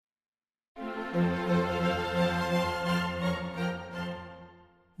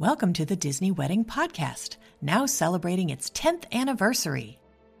Welcome to the Disney Wedding Podcast, now celebrating its 10th anniversary.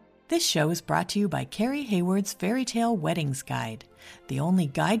 This show is brought to you by Carrie Hayward's Fairy Tale Weddings Guide, the only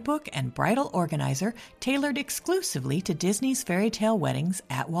guidebook and bridal organizer tailored exclusively to Disney's fairy tale weddings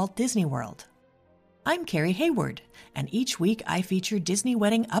at Walt Disney World. I'm Carrie Hayward, and each week I feature Disney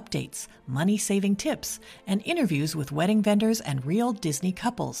wedding updates, money-saving tips, and interviews with wedding vendors and real Disney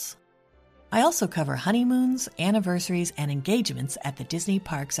couples. I also cover honeymoons, anniversaries, and engagements at the Disney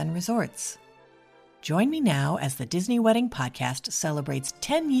parks and resorts. Join me now as the Disney Wedding Podcast celebrates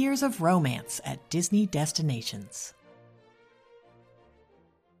 10 years of romance at Disney destinations.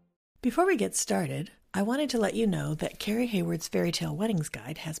 Before we get started, I wanted to let you know that Carrie Hayward's Fairy Tale Weddings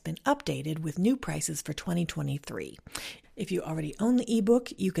Guide has been updated with new prices for 2023. If you already own the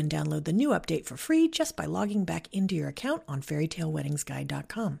ebook, you can download the new update for free just by logging back into your account on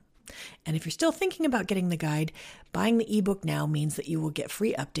fairytaleweddingsguide.com. And if you're still thinking about getting the guide, buying the ebook now means that you will get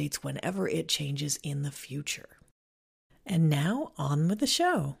free updates whenever it changes in the future. And now, on with the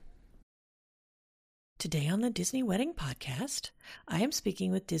show. Today on the Disney Wedding Podcast, I am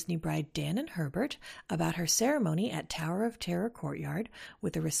speaking with Disney bride Dannon Herbert about her ceremony at Tower of Terror Courtyard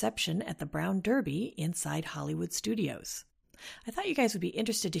with a reception at the Brown Derby inside Hollywood Studios. I thought you guys would be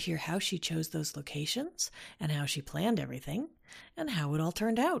interested to hear how she chose those locations and how she planned everything and how it all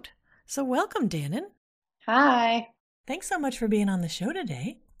turned out. So welcome, Dannon. Hi. Thanks so much for being on the show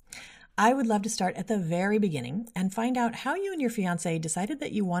today. I would love to start at the very beginning and find out how you and your fiance decided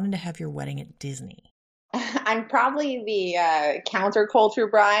that you wanted to have your wedding at Disney. I'm probably the counterculture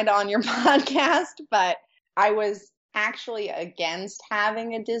bride on your podcast, but I was actually against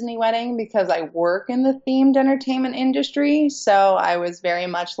having a Disney wedding because I work in the themed entertainment industry. So I was very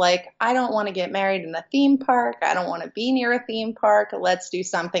much like, I don't want to get married in a theme park. I don't want to be near a theme park. Let's do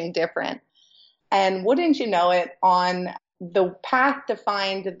something different. And wouldn't you know it, on the path to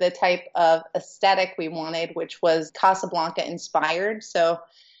find the type of aesthetic we wanted, which was Casablanca inspired. So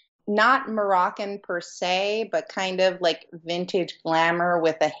not Moroccan per se, but kind of like vintage glamour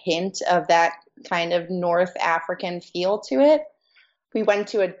with a hint of that kind of North African feel to it. We went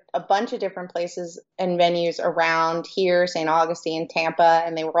to a bunch of different places and venues around here, St. Augustine, Tampa,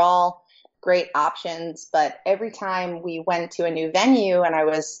 and they were all great options. But every time we went to a new venue and I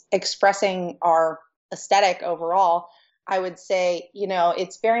was expressing our aesthetic overall, I would say, you know,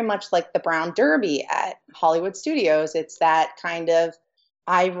 it's very much like the Brown Derby at Hollywood Studios. It's that kind of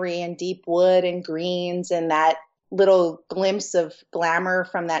ivory and deep wood and greens and that little glimpse of glamour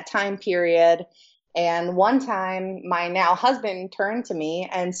from that time period. And one time my now husband turned to me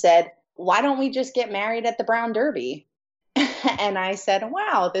and said, why don't we just get married at the Brown Derby? And I said,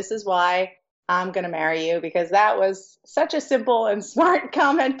 wow, this is why I'm going to marry you, because that was such a simple and smart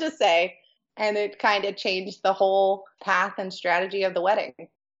comment to say. And it kind of changed the whole path and strategy of the wedding.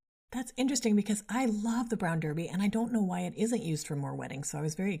 That's interesting because I love the Brown Derby and I don't know why it isn't used for more weddings. So I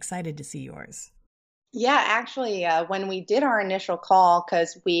was very excited to see yours. Yeah, actually, when we did our initial call,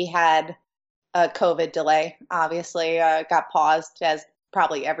 because we had a COVID delay, obviously got paused, as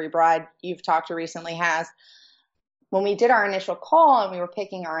probably every bride you've talked to recently has. When we did our initial call and we were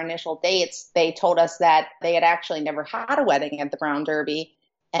picking our initial dates, they told us that they had actually never had a wedding at the Brown Derby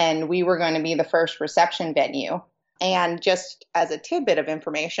and we were going to be the first reception venue. And just as a tidbit of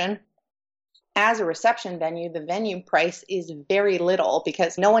information, as a reception venue, the venue price is very little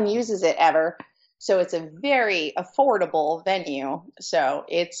because no one uses it ever. So it's a very affordable venue. So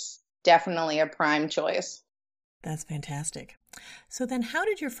it's definitely a prime choice. That's fantastic. So then how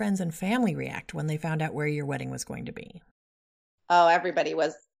did your friends and family react when they found out where your wedding was going to be? Oh, everybody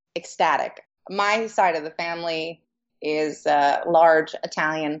was ecstatic. My side of the family is a large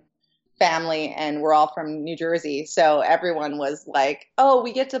Italian family and we're all from New Jersey. So everyone was like, oh,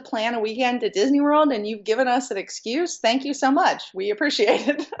 we get to plan a weekend at Disney World and you've given us an excuse. Thank you so much. We appreciate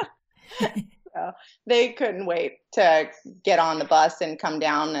it. So they couldn't wait to get on the bus and come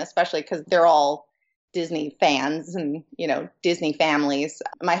down, especially because they're all Disney fans and, you know, Disney families.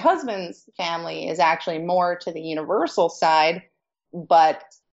 My husband's family is actually more to the Universal side, but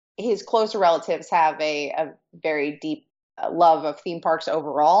his closer relatives have a very deep love of theme parks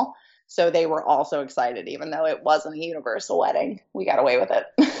overall. So they were also excited, even though it wasn't a Universal wedding. We got away with it.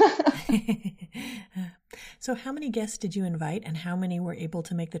 So how many guests did you invite and how many were able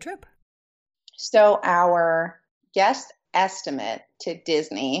to make the trip? So our guest estimate to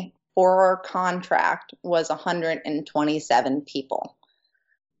Disney for our contract was 127 people.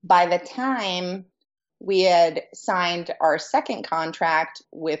 By the time we had signed our second contract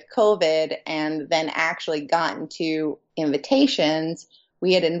with COVID and then actually gotten to invitations,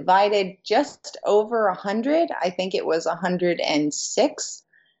 we had invited just over 100. I think it was 106.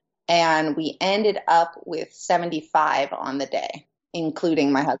 And we ended up with 75 on the day,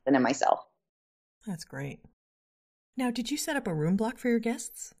 including my husband and myself. That's great. Now, did you set up a room block for your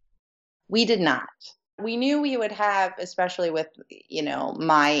guests? We did not. We knew we would have, especially with,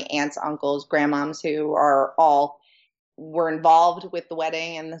 my aunts, uncles, grandmoms who were involved with the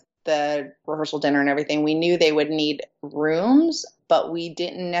wedding and the rehearsal dinner and everything. We knew they would need rooms, but we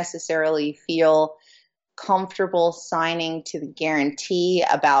didn't necessarily feel comfortable signing to the guarantee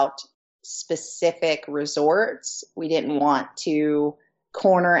about specific resorts. We didn't want to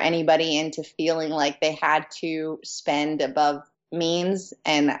corner anybody into feeling like they had to spend above means,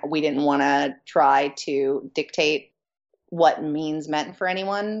 and we didn't want to try to dictate what means meant for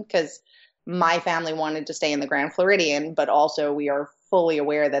anyone, because my family wanted to stay in the Grand Floridian, but also we are fully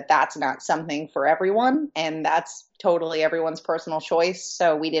aware that that's not something for everyone, and that's totally everyone's personal choice.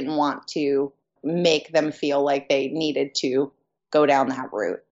 So we didn't want to make them feel like they needed to go down that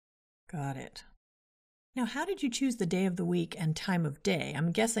route. Got it. Now, how did you choose the day of the week and time of day?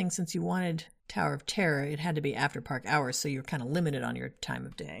 I'm guessing since you wanted Tower of Terror, it had to be after park hours, so you're kind of limited on your time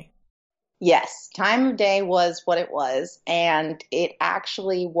of day. Yes, time of day was what it was, and it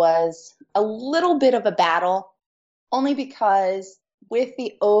actually was a little bit of a battle, only because with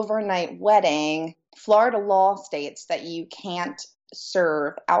the overnight wedding, Florida law states that you can't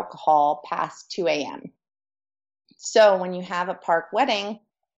serve alcohol past 2 a.m. So when you have a park wedding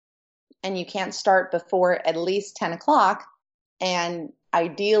and you can't start before at least 10 o'clock, and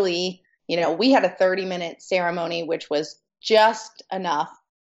ideally, we had a 30-minute ceremony, which was just enough.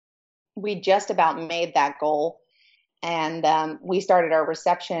 We just about made that goal. And we started our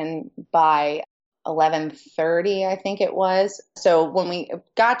reception by 11:30, I think it was. So when we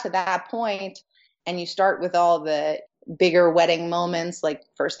got to that point and you start with all the bigger wedding moments like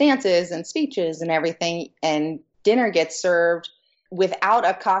first dances and speeches and everything, and dinner gets served without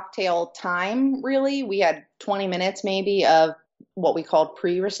a cocktail time, really. We had 20 minutes maybe of what we called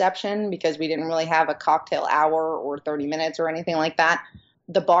pre-reception, because we didn't really have a cocktail hour or 30 minutes or anything like that.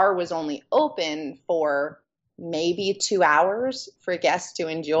 The bar was only open for maybe 2 hours for guests to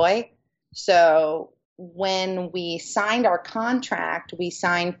enjoy. So when we signed our contract, we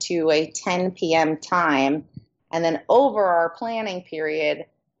signed to a 10 p.m. time. And then over our planning period,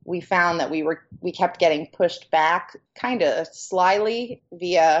 we found that we kept getting pushed back kind of slyly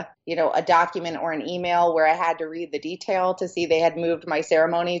via, a document or an email where I had to read the detail to see they had moved my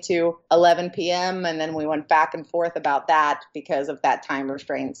ceremony to 11 p.m. And then we went back and forth about that because of that time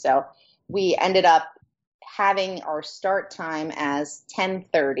restraint. So we ended up having our start time as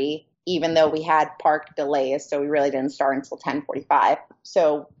 10:30, even though we had park delays. So we really didn't start until 10:45.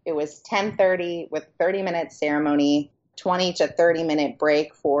 So it was 10:30 with a 30-minute ceremony, 20 to 30-minute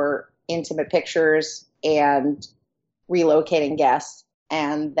break for intimate pictures and relocating guests,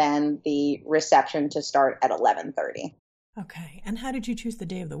 and then the reception to start at 11:30. Okay. And how did you choose the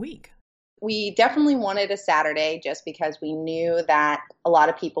day of the week? We definitely wanted a Saturday just because we knew that a lot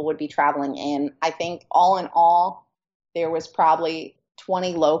of people would be traveling in. I think all in all, there was probably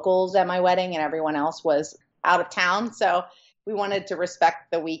 20 locals at my wedding and everyone else was out of town. So we wanted to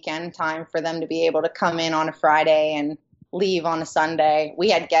respect the weekend time for them to be able to come in on a Friday and leave on a Sunday. We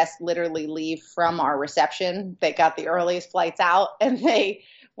had guests literally leave from our reception. They got the earliest flights out and they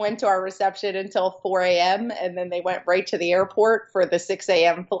went to our reception until 4 a.m. and then they went right to the airport for the 6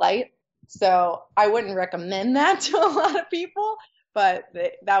 a.m. flight. So I wouldn't recommend that to a lot of people, but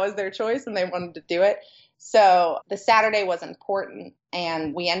that was their choice and they wanted to do it. So the Saturday was important,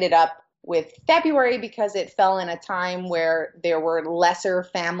 and we ended up with February because it fell in a time where there were lesser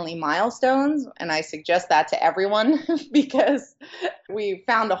family milestones. And I suggest that to everyone because we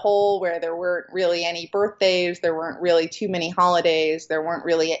found a hole where there weren't really any birthdays. There weren't really too many holidays. There weren't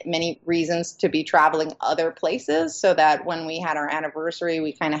really many reasons to be traveling other places, so that when we had our anniversary,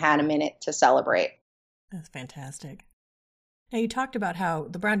 we kind of had a minute to celebrate. That's fantastic. Now, you talked about how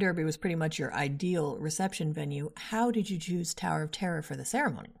the Brown Derby was pretty much your ideal reception venue. How did you choose Tower of Terror for the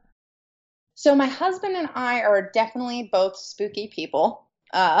ceremony? So my husband and I are definitely both spooky people.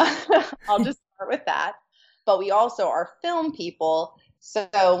 I'll just start with that. But we also are film people. So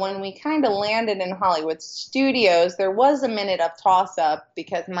when we kind of landed in Hollywood Studios, there was a minute of toss-up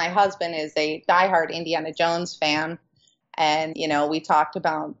because my husband is a diehard Indiana Jones fan. And, we talked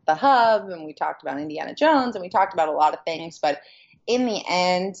about the hub and we talked about Indiana Jones and we talked about a lot of things. But in the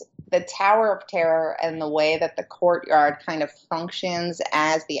end, the Tower of Terror and the way that the courtyard kind of functions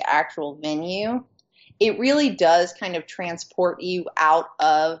as the actual venue, it really does kind of transport you out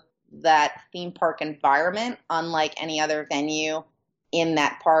of that theme park environment, unlike any other venue in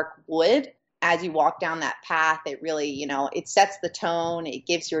that park would. as you walk down that path, it really, it sets the tone. It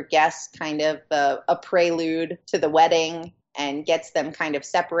gives your guests kind of a prelude to the wedding and gets them kind of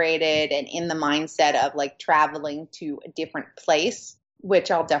separated and in the mindset of like traveling to a different place, which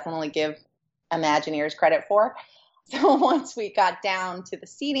I'll definitely give Imagineers credit for. So once we got down to the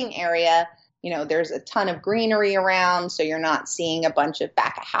seating area, there's a ton of greenery around, so you're not seeing a bunch of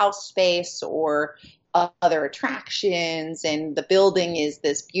back of house space or other attractions. And the building is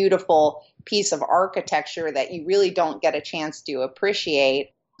this beautiful piece of architecture that you really don't get a chance to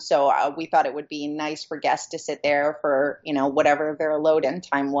appreciate. So we thought it would be nice for guests to sit there for, whatever their load-in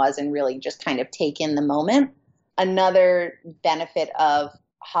time was and really just kind of take in the moment. Another benefit of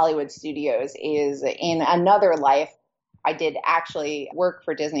Hollywood Studios is in another life, I did actually work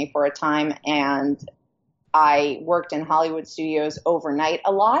for Disney for a time, and I worked in Hollywood Studios overnight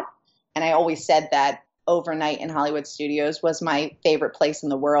a lot. And I always said that overnight in Hollywood Studios was my favorite place in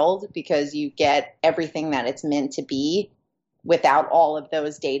the world because you get everything that it's meant to be without all of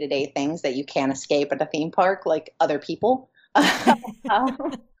those day-to-day things that you can't escape at a theme park like other people.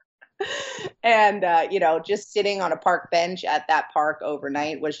 And, just sitting on a park bench at that park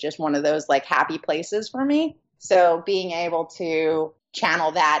overnight was just one of those like happy places for me. So being able to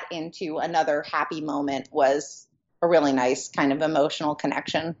channel that into another happy moment was a really nice kind of emotional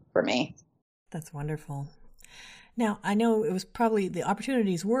connection for me. That's wonderful. Now, I know it was probably the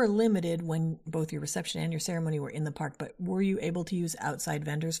opportunities were limited when both your reception and your ceremony were in the park, but were you able to use outside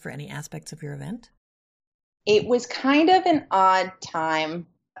vendors for any aspects of your event? It was kind of an odd time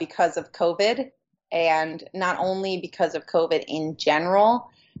because of COVID, and not only because of COVID in general.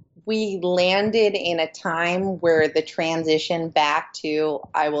 We landed in a time where the transition back to,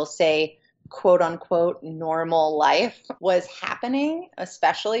 I will say, quote unquote, normal life was happening,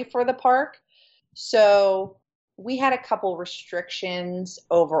 especially for the park. So we had a couple restrictions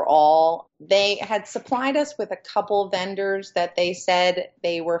overall. They had supplied us with a couple vendors that they said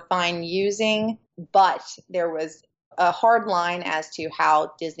they were fine using, but there was a hard line as to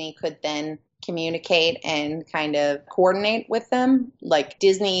how Disney could then communicate and kind of coordinate with them. Like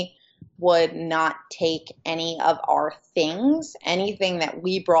Disney would not take any of our things, anything that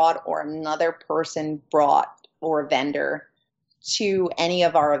we brought or another person brought or vendor to any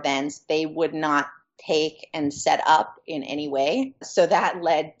of our events. They would not take and set up in any way. So that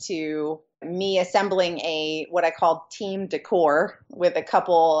led to me assembling what I called team decor with a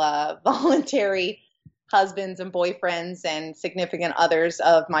couple voluntary husbands and boyfriends and significant others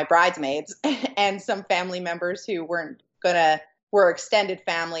of my bridesmaids and some family members who were extended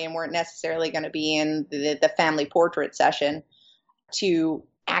family and weren't necessarily going to be in the family portrait session, to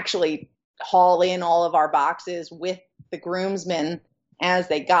actually haul in all of our boxes with the groomsmen as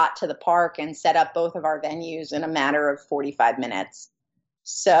they got to the park and set up both of our venues in a matter of 45 minutes.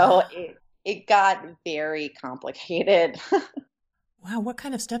 So it got very complicated. Wow. What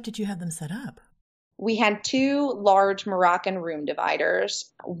kind of stuff did you have them set up? We had two large Moroccan room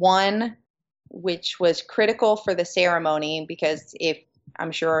dividers, one which was critical for the ceremony because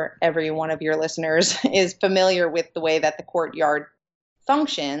I'm sure every one of your listeners is familiar with the way that the courtyard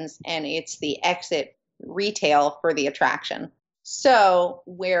functions, and it's the exit retail for the attraction. So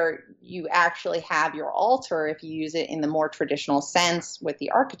where you actually have your altar, if you use it in the more traditional sense with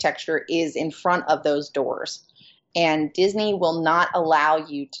the architecture, is in front of those doors. And Disney will not allow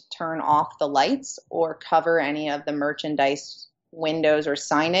you to turn off the lights or cover any of the merchandise windows or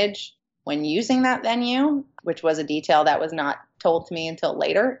signage when using that venue, which was a detail that was not told to me until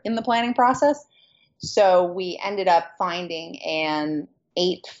later in the planning process. So we ended up finding an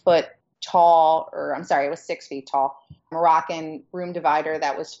 8-foot tall, it was 6 feet tall, Moroccan room divider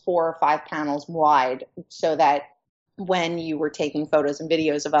that was 4 or 5 panels wide, so that when you were taking photos and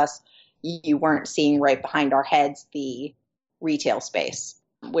videos of us, you weren't seeing right behind our heads the retail space,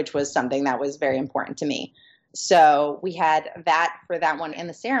 which was something that was very important to me. So we had that for that one in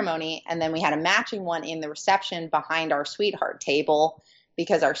the ceremony, and then we had a matching one in the reception behind our sweetheart table,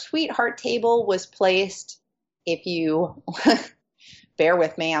 because our sweetheart table was placed, if you bear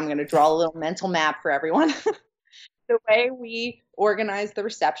with me, I'm going to draw a little mental map for everyone. The way we organized the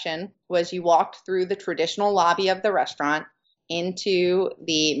reception was you walked through the traditional lobby of the restaurant into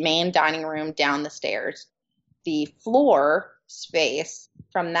the main dining room down the stairs. The floor space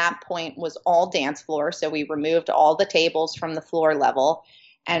from that point was all dance floor, so we removed all the tables from the floor level,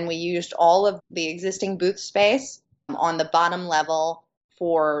 and we used all of the existing booth space on the bottom level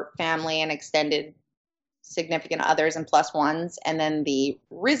for family and extended significant others and plus ones, and then the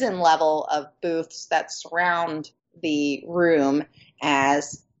risen level of booths that surround the room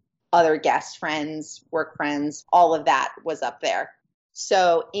as other guests, friends, work friends, all of that was up there.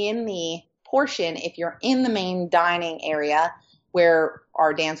 So in the portion, if you're in the main dining area where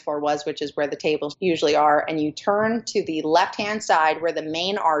our dance floor was, which is where the tables usually are, and you turn to the left-hand side where the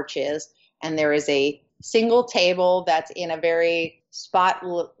main arch is, and there is a single table that's in a very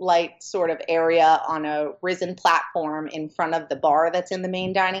spotlight sort of area on a risen platform in front of the bar that's in the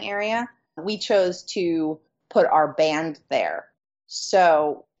main dining area. We chose to put our band there.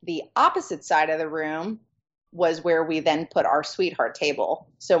 So the opposite side of the room was where we then put our sweetheart table.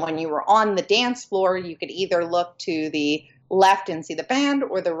 So when you were on the dance floor, you could either look to the left and see the band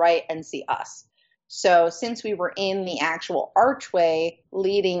or the right and see us. So since we were in the actual archway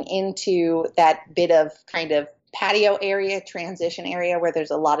leading into that bit of kind of patio area, transition area where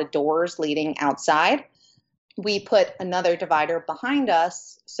there's a lot of doors leading outside, we put another divider behind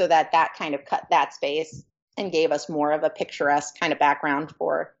us so that that kind of cut that space and gave us more of a picturesque kind of background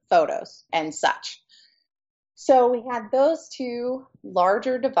for photos and such. So we had those two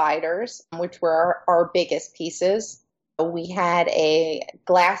larger dividers, which were our biggest pieces. We had a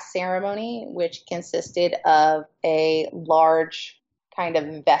glass ceremony, which consisted of a large kind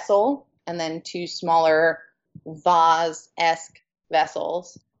of vessel and then two smaller vase-esque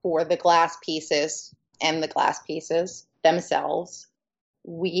vessels for the glass pieces and the glass pieces themselves.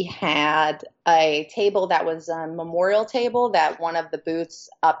 We had a table that was a memorial table that one of the booths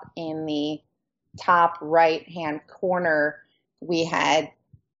up in the top right-hand corner we had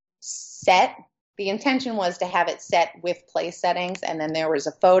set. The intention was to have it set with place settings, and then there was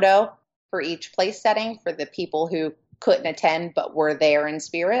a photo for each place setting for the people who couldn't attend but were there in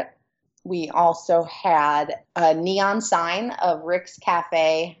spirit. We also had a neon sign of Rick's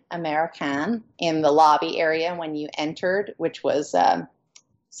Cafe Americain in the lobby area when you entered, which was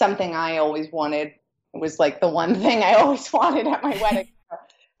something I always wanted. It was like the one thing I always wanted at my wedding.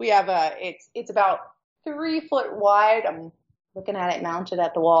 We have it's about 3 foot wide. I'm looking at it mounted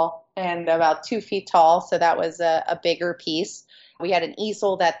at the wall, and about 2 feet tall. So that was a bigger piece. We had an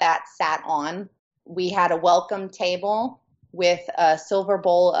easel that sat on. We had a welcome table with a silver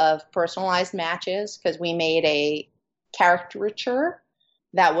bowl of personalized matches because we made a caricature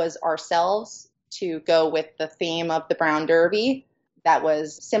that was ourselves to go with the theme of the Brown Derby that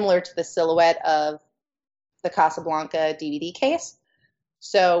was similar to the silhouette of the Casablanca DVD case.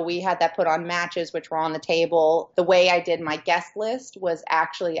 So we had that put on matches, which were on the table. The way I did my guest list was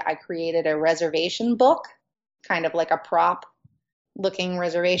actually I created a reservation book, kind of like a prop looking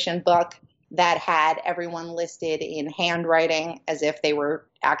reservation book that had everyone listed in handwriting as if they were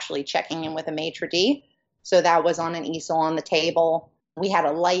actually checking in with a maitre d'. So that was on an easel on the table. We had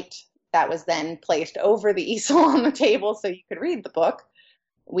a light that was then placed over the easel on the table so you could read the book.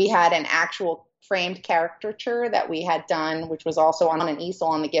 We had an actual framed caricature that we had done, which was also on an easel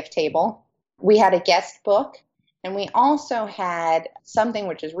on the gift table. We had a guest book, and we also had something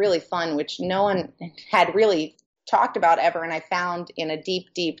which is really fun, which no one had really talked about ever, and I found in a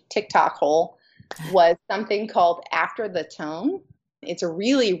deep, deep TikTok hole, was something called After the Tone. It's a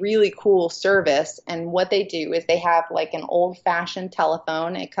really, really cool service, and what they do is they have like an old-fashioned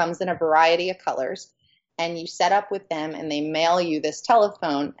telephone. It comes in a variety of colors, and you set up with them, and they mail you this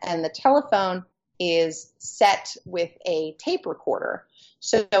telephone, and the telephone is set with a tape recorder.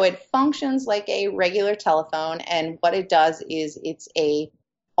 So it functions like a regular telephone, and what it does is it's a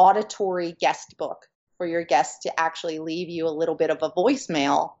auditory guest book for your guests to actually leave you a little bit of a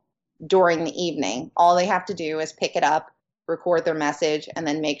voicemail during the evening. All they have to do is pick it up, record their message, and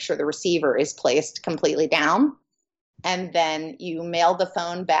then make sure the receiver is placed completely down. And then you mail the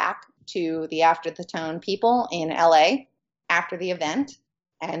phone back to the After the Tone people in LA after the event.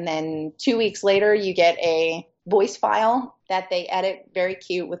 And then 2 weeks later, you get a voice file that they edit, very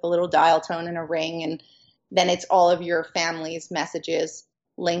cute, with a little dial tone and a ring. And then it's all of your family's messages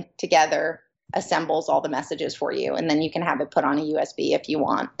linked together, assembles all the messages for you. And then you can have it put on a USB if you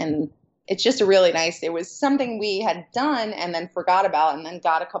want. And it's just a really nice, it was something we had done and then forgot about and then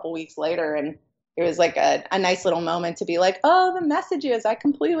got a couple weeks later. And it was like a nice little moment to be like, oh, the messages, I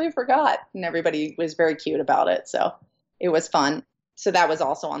completely forgot. And everybody was very cute about it. So it was fun. So that was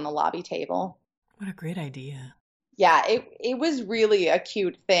also on the lobby table. What a great idea. Yeah, it was really a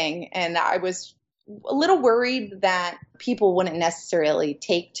cute thing. And I was a little worried that people wouldn't necessarily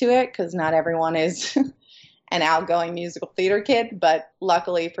take to it because not everyone is an outgoing musical theater kid. But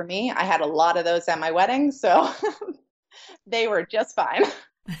luckily for me, I had a lot of those at my wedding. So they were just fine.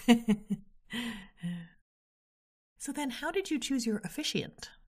 So then how did you choose your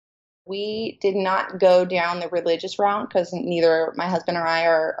officiant? We did not go down the religious route because neither my husband or I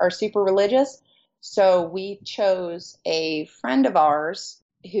are super religious. So we chose a friend of ours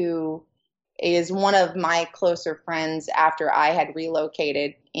who is one of my closer friends after I had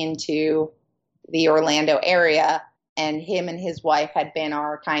relocated into the Orlando area, and him and his wife had been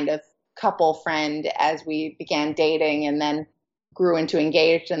our kind of couple friend as we began dating and then grew into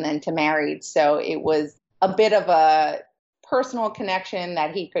engaged and then to married. So it was a bit of a personal connection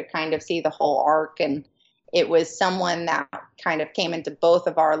that he could kind of see the whole arc. And it was someone that kind of came into both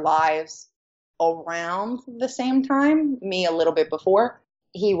of our lives around the same time, me a little bit before.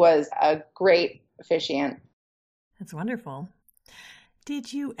 He was a great officiant. That's wonderful.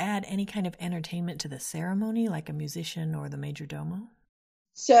 Did you add any kind of entertainment to the ceremony, like a musician or the major domo?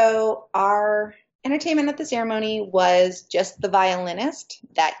 So our entertainment at the ceremony was just the violinist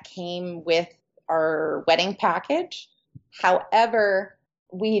that came with our wedding package. However,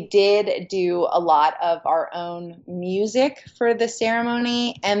 we did do a lot of our own music for the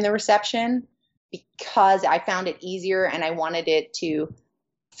ceremony and the reception because I found it easier and I wanted it to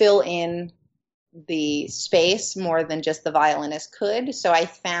fill in the space more than just the violinist could. So I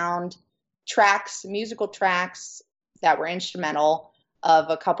found tracks, musical tracks that were instrumental of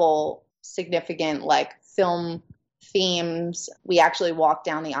a couple significant like film themes. We actually walked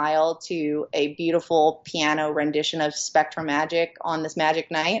down the aisle to a beautiful piano rendition of Spectrum Magic on this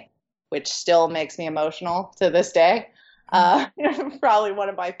magic night, which still makes me emotional to this day. Probably one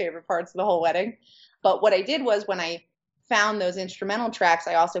of my favorite parts of the whole wedding. But what I did was when I found those instrumental tracks,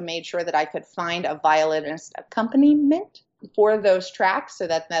 I also made sure that I could find a violinist accompaniment for those tracks so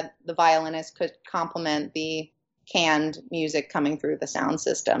that the violinist could complement the canned music coming through the sound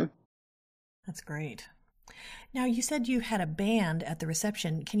system. That's great. Now, you said you had a band at the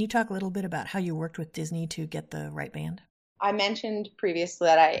reception. Can you talk a little bit about how you worked with Disney to get the right band? I mentioned previously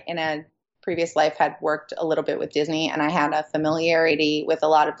that I, in a previous life, had worked a little bit with Disney, and I had a familiarity with a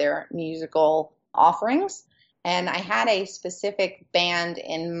lot of their musical offerings. And I had a specific band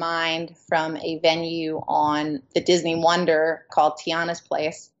in mind from a venue on the Disney Wonder called Tiana's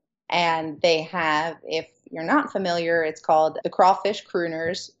Place. And they have, if you're not familiar, it's called the Crawfish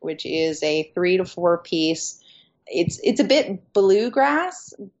Crooners, which is a 3 to 4 piece. It's a bit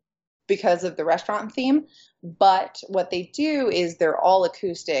bluegrass because of the restaurant theme. But what they do is they're all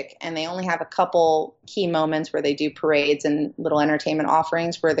acoustic, and they only have a couple key moments where they do parades and little entertainment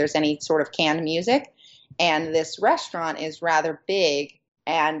offerings where there's any sort of canned music. And this restaurant is rather big,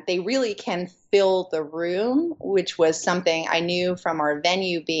 and they really can fill the room, which was something I knew from our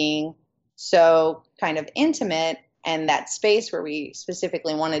venue being so kind of intimate, and that space where we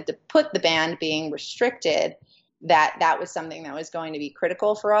specifically wanted to put the band being restricted, that was something that was going to be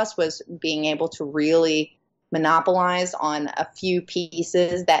critical for us, was being able to really monopolize on a few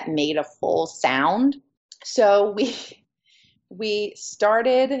pieces that made a full sound. So we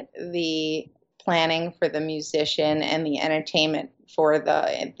started the planning for the musician and the entertainment for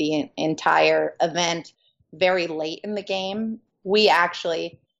the entire event very late in the game. We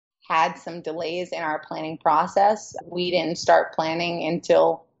actually had some delays in our planning process. We didn't start planning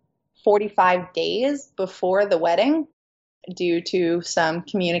until 45 days before the wedding due to some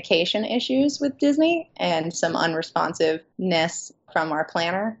communication issues with Disney and some unresponsiveness from our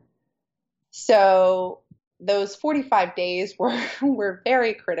planner. So those 45 days were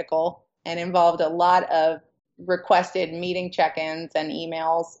very critical and involved a lot of requested meeting check-ins and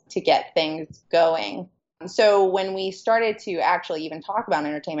emails to get things going. So when we started to actually even talk about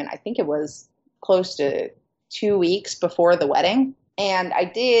entertainment, I think it was close to 2 weeks before the wedding. And I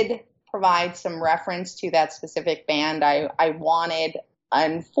did provide some reference to that specific band I wanted.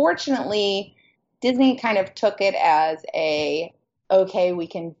 Unfortunately, Disney kind of took it as okay, we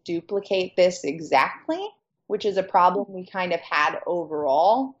can duplicate this exactly, which is a problem we kind of had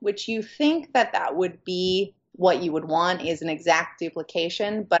overall, which you think that would be what you would want, is an exact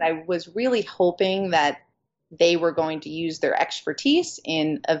duplication. But I was really hoping that they were going to use their expertise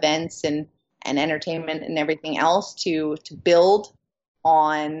in events and entertainment and everything else to build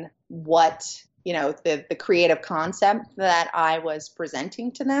on what, the creative concept that I was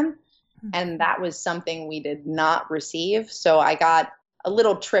presenting to them. And that was something we did not receive. So I got a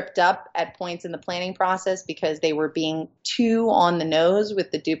little tripped up at points in the planning process because they were being too on the nose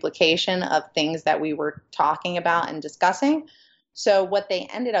with the duplication of things that we were talking about and discussing. So what they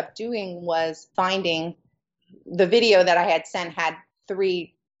ended up doing was finding the video that I had sent had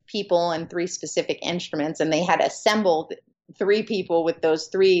 3 people and 3 specific instruments, and they had assembled 3 people with those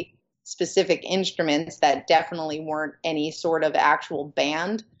 3 specific instruments that definitely weren't any sort of actual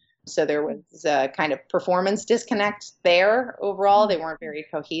band. So there was a kind of performance disconnect there overall. They weren't very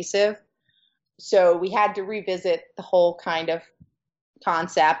cohesive. So we had to revisit the whole kind of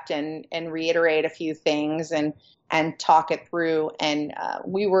concept and reiterate a few things and talk it through. And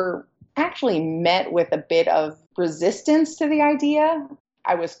we were actually met with a bit of resistance to the idea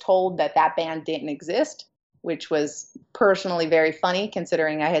I was told that that band didn't exist, which was personally very funny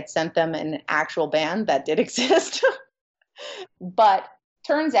considering I had sent them an actual band that did exist. But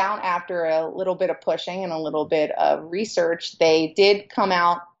turns out after a little bit of pushing and a little bit of research, they did come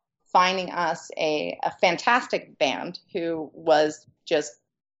out finding us a fantastic band who was just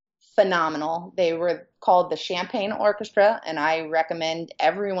phenomenal. They were called the Champagne Orchestra, and I recommend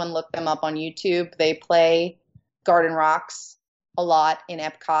everyone look them up on YouTube. They play Garden Rocks a lot in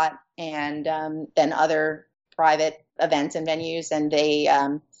Epcot and then other private events and venues, and they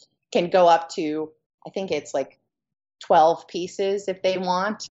can go up to, I think it's like 12 pieces if they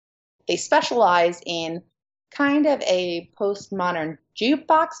want. They specialize in kind of a postmodern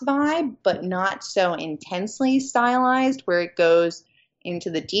jukebox vibe, but not so intensely stylized where it goes into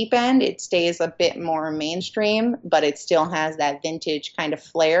the deep end. It stays a bit more mainstream, but it still has that vintage kind of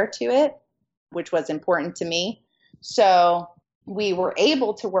flair to it, which was important to me. So we were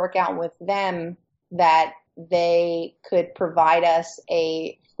able to work out with them that they could provide us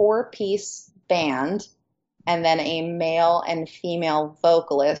a 4-piece band and then a male and female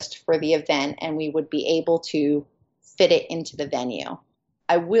vocalist for the event, and we would be able to fit it into the venue.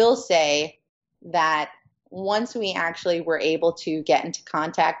 I will say that once we actually were able to get into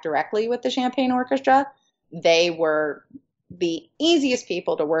contact directly with the Champagne Orchestra, they were the easiest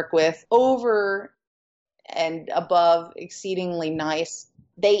people to work with, over and above exceedingly nice.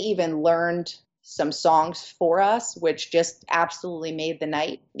 They even learned some songs for us, which just absolutely made the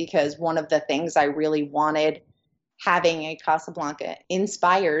night, because one of the things I really wanted having a Casablanca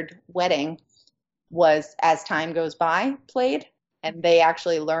inspired wedding was As Time Goes By played. And they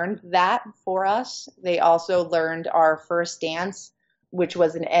actually learned that for us. They also learned our First Dance, which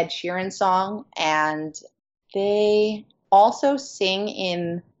was an Ed Sheeran song. And they also sing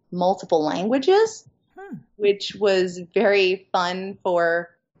in multiple languages, which was very fun for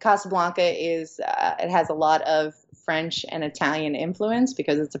Casablanca. It has a lot of French and Italian influence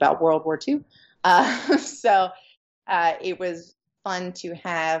because it's about World War II. So it was fun to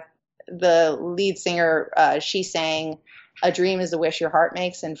have the lead singer. She sang "A Dream Is a Wish Your Heart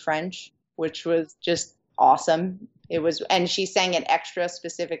Makes" in French, which was just awesome. And she sang it extra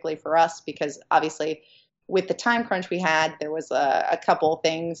specifically for us because obviously with the time crunch we had, there was a couple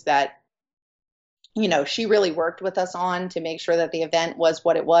things that, she really worked with us on to make sure that the event was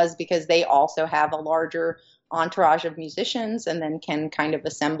what it was, because they also have a larger entourage of musicians and then can kind of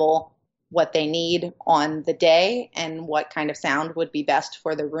assemble what they need on the day and what kind of sound would be best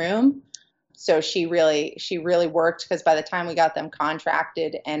for the room. So she really worked, because by the time we got them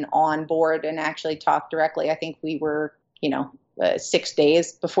contracted and on board and actually talked directly, I think we were, 6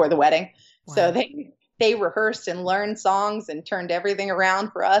 days before the wedding. Wow. So they rehearsed and learned songs and turned everything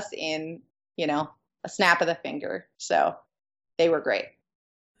around for us in, a snap of the finger. So they were great.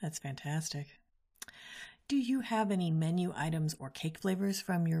 That's fantastic. Do you have any menu items or cake flavors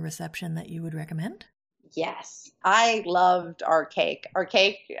from your reception that you would recommend? Yes, I loved our cake. Our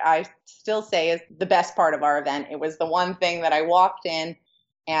cake, I still say, is the best part of our event. It was the one thing that I walked in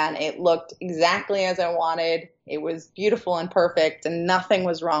and it looked exactly as I wanted. It was beautiful and perfect, and nothing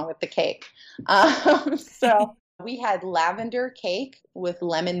was wrong with the cake. So we had lavender cake with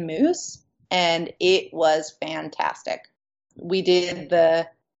lemon mousse, and it was fantastic. We did the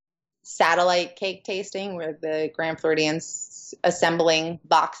satellite cake tasting where the Grand Floridian's assembling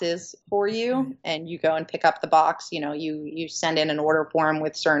boxes for you, and you go and pick up the box. You send in an order form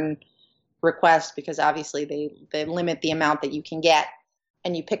with certain requests, because obviously they limit the amount that you can get,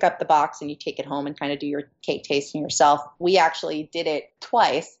 and you pick up the box and you take it home and kind of do your cake tasting yourself. We actually did it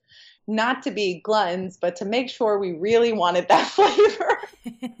twice, not to be gluttons, but to make sure we really wanted that flavor.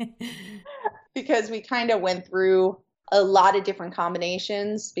 Because we kind of went through a lot of different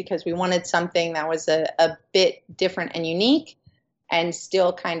combinations, because we wanted something that was a bit different and unique and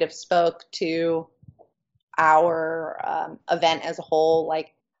still kind of spoke to our event as a whole.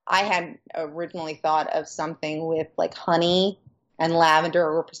 Like, I had originally thought of something with like honey and lavender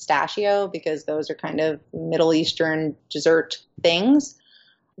or pistachio, because those are kind of Middle Eastern dessert things.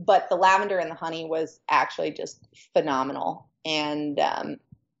 But the lavender and the honey was actually just phenomenal. And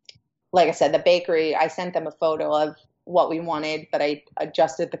like I said, the bakery, I sent them a photo of what we wanted, but I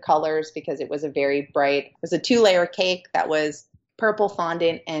adjusted the colors because it was a very bright, it was a 2-layer cake that was purple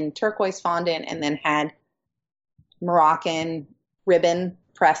fondant and turquoise fondant, and then had Moroccan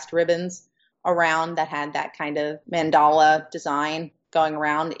pressed ribbons around that had that kind of mandala design going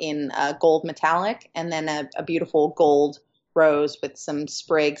around in gold metallic, and then a beautiful gold rose with some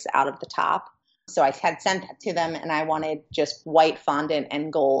sprigs out of the top. So I had sent that to them, and I wanted just white fondant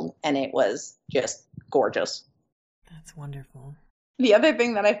and gold, and it was just gorgeous. That's wonderful. The other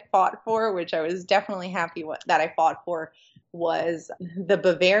thing that I fought for, which I was definitely happy that I fought for, was the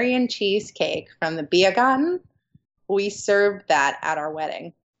Bavarian cheesecake from the Biergarten. We served that at our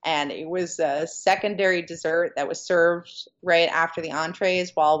wedding, and it was a secondary dessert that was served right after the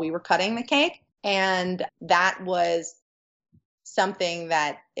entrees while we were cutting the cake. And that was something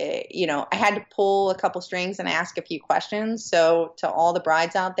that, I had to pull a couple strings and ask a few questions. So to all the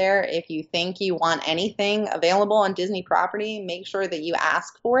brides out there, if you think you want anything available on Disney property, make sure that you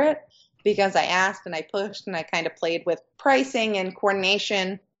ask for it, because I asked and I pushed and I kind of played with pricing and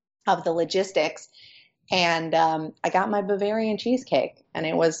coordination of the logistics. And I got my Bavarian cheesecake, and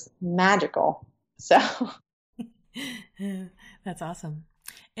it was magical. So that's awesome.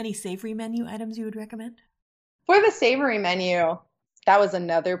 Any savory menu items you would recommend? For the savory menu, that was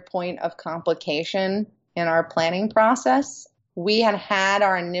another point of complication in our planning process. We had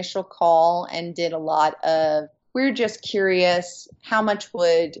our initial call and did a lot of, we're just curious, how much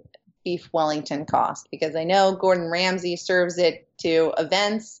would beef Wellington cost? Because I know Gordon Ramsay serves it to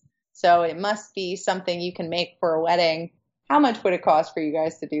events, so it must be something you can make for a wedding. How much would it cost for you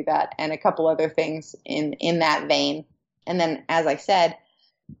guys to do that? And a couple other things in that vein. And then, as I said,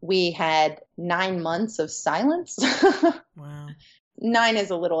 we had 9 months of silence. Wow. 9 is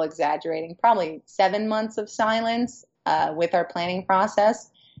a little exaggerating, probably 7 months of silence with our planning process.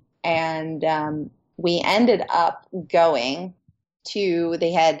 And we ended up going to,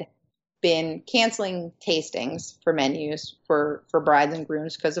 they had been canceling tastings for menus for brides and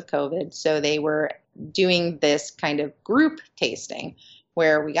grooms because of COVID. So they were doing this kind of group tasting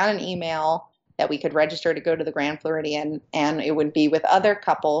where we got an email that we could register to go to the Grand Floridian, and it would be with other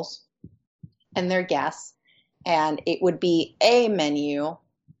couples and their guests. And it would be a menu,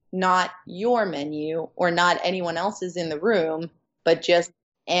 not your menu or not anyone else's in the room, but just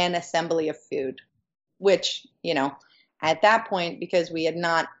an assembly of food, which, at that point, because we had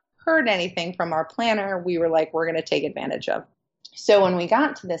not heard anything from our planner, we were like, we're going to take advantage of. So when we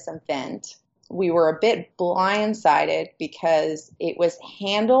got to this event, we were a bit blindsided because it was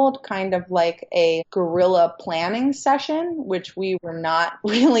handled kind of like a guerrilla planning session, which we were not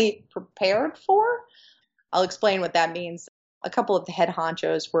really prepared for. I'll explain what that means. A couple of the head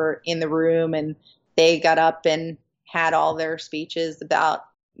honchos were in the room, and they got up and had all their speeches about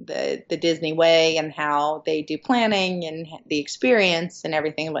the Disney way and how they do planning and the experience and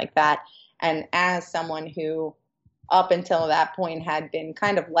everything like that. And as someone who up until that point had been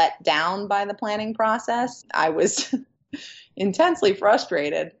kind of let down by the planning process, I was intensely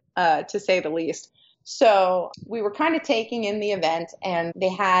frustrated, to say the least. So we were kind of taking in the event, and they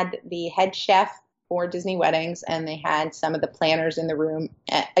had the head chef for Disney weddings, and they had some of the planners in the room.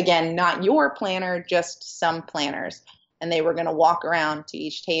 Again, not your planner, just some planners. And they were going to walk around to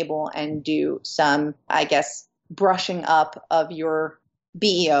each table and do some, I guess, brushing up of your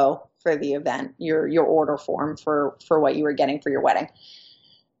BEO for the event, your order form for what you were getting for your wedding.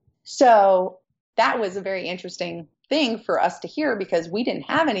 So that was a very interesting thing for us to hear, because we didn't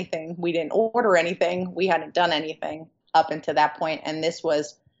have anything. We didn't order anything. We hadn't done anything up until that point. And this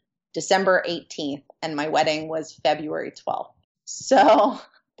was December 18th, and my wedding was February 12th. So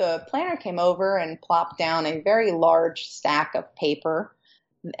the planner came over and plopped down a very large stack of paper,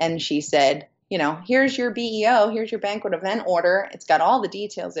 and she said, here's your BEO, here's your banquet event order. It's got all the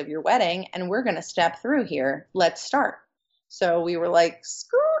details of your wedding, and we're going to step through here. Let's start. So we were like,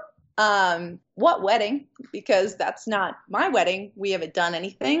 screw, what wedding? Because that's not my wedding. We haven't done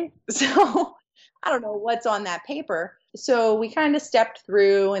anything. So I don't know what's on that paper. So we kind of stepped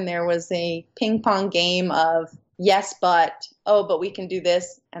through, and there was a ping pong game of yes, but we can do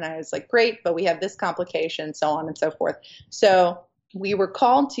this. And I was like, great, but we have this complication, so on and so forth. So we were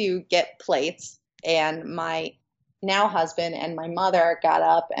called to get plates, and my now husband and my mother got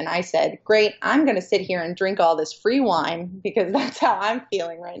up, and I said, great, I'm going to sit here and drink all this free wine because that's how I'm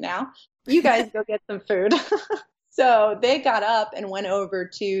feeling right now. You guys go get some food. So they got up and went over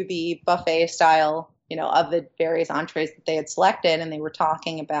to the buffet style, of the various entrees that they had selected, and they were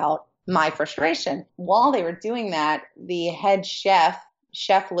talking about my frustration. While they were doing that, the head chef,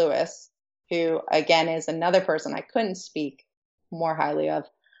 Chef Lewis, who again is another person I couldn't speak more highly of,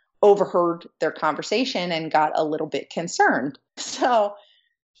 overheard their conversation and got a little bit concerned. So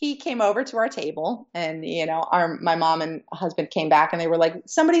he came over to our table, and my mom and husband came back, and they were like,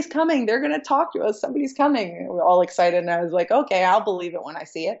 somebody's coming, they're going to talk to us, somebody's coming. And we were all excited, and I was like, okay, I'll believe it when I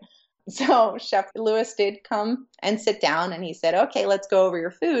see it. So Chef Lewis did come and sit down, and he said, okay, let's go over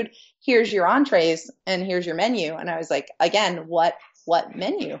your food. Here's your entrees and here's your menu. And I was like, again, what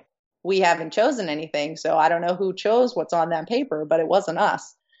menu? We haven't chosen anything. So I don't know who chose what's on that paper, but it wasn't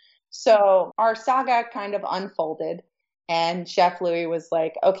us. So our saga kind of unfolded. And Chef Louis was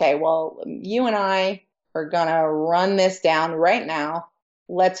like, okay, well, you and I are going to run this down right now.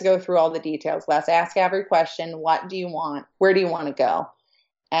 Let's go through all the details. Let's ask every question. What do you want? Where do you want to go?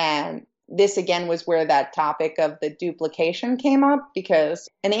 And this again was where that topic of the duplication came up, because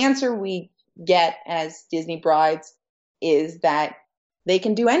an answer we get as Disney brides is that they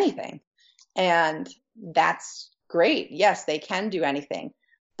can do anything. And that's great. Yes, they can do anything,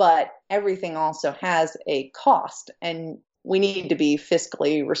 but everything also has a cost, and we need to be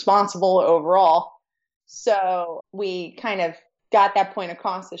fiscally responsible overall. So we kind of got that point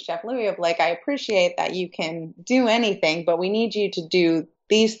across to Chef Louis of like, I appreciate that you can do anything, but we need you to do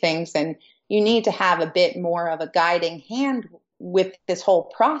these things, and you need to have a bit more of a guiding hand with this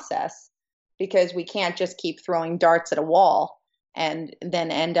whole process, because we can't just keep throwing darts at a wall and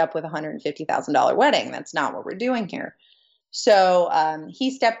then end up with a $150,000 wedding. That's not what we're doing here. So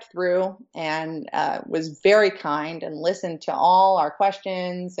he stepped through and was very kind and listened to all our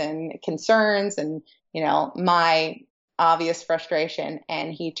questions and concerns and, my obvious frustration.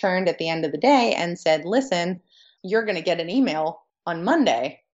 And he turned at the end of the day and said, listen, you're going to get an email on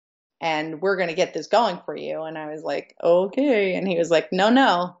Monday and we're going to get this going for you. And I was like, okay. And he was like,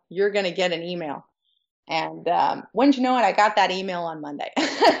 no, you're going to get an email. And wouldn't you know it, I got that email on Monday.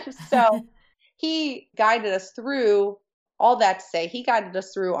 So he guided us through, all that to say, he guided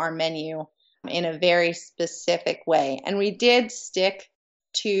us through our menu in a very specific way. And we did stick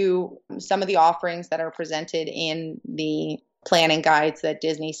to some of the offerings that are presented in the planning guides that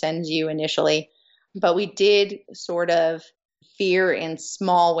Disney sends you initially. But we did sort of veer in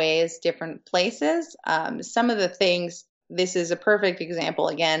small ways, different places. Some of the things, this is a perfect example,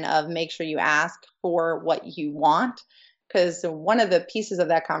 again, of make sure you ask for what you want. Because one of the pieces of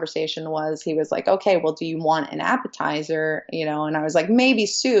that conversation was, he was like, okay, well, do you want an appetizer? And I was like, maybe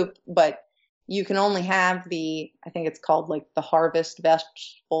soup, but you can only have I think it's called like the harvest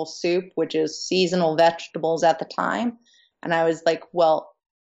vegetable soup, which is seasonal vegetables at the time. And I was like, well,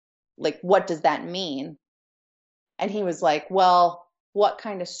 like, what does that mean? And he was like, well, what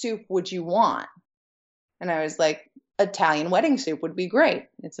kind of soup would you want? And I was like, Italian wedding soup would be great.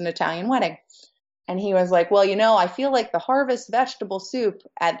 It's an Italian wedding. And he was like, well, I feel like the harvest vegetable soup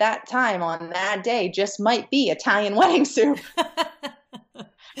at that time on that day just might be Italian wedding soup.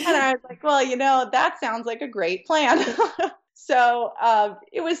 And I was like, well, that sounds like a great plan. So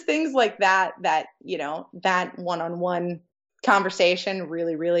it was things like that, that one-on-one conversation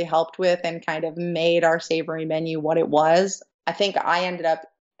really, really helped with and kind of made our savory menu what it was. I think I ended up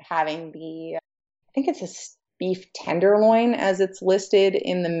having I think it's a beef tenderloin as it's listed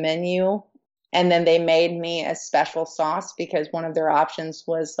in the menu. And then they made me a special sauce because one of their options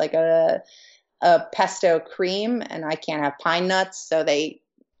was like a pesto cream, and I can't have pine nuts. So they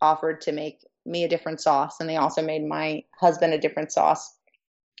offered to make me a different sauce. And they also made my husband a different sauce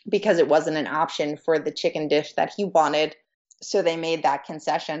because it wasn't an option for the chicken dish that he wanted. So they made that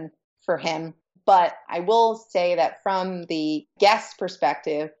concession for him. But I will say that from the guest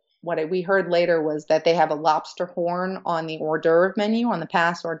perspective, what we heard later was that they have a lobster horn on the hors d'oeuvre menu, on the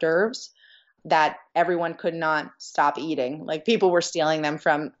pass hors d'oeuvres, that everyone could not stop eating. Like, people were stealing them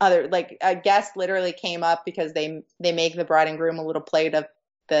from other, like a guest literally came up because they make the bride and groom a little plate of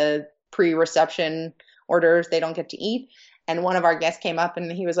the pre-reception hors d'oeuvres they don't get to eat. And one of our guests came up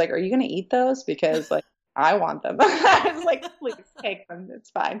and he was like, are you going to eat those? Because like, I want them. I was like, please take them.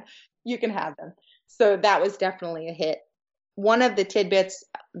 It's fine. You can have them. So that was definitely a hit. One of the tidbits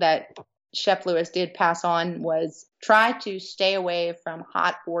that Chef Louis did pass on was try to stay away from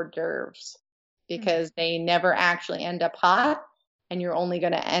hot hors d'oeuvres, because they never actually end up hot and you're only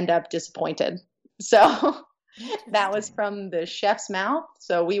going to end up disappointed. So that was from the chef's mouth.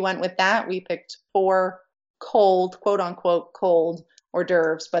 So we went with that. We picked 4 cold, quote unquote, cold hors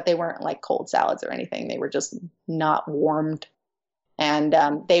d'oeuvres, but they weren't like cold salads or anything. They were just not warmed. And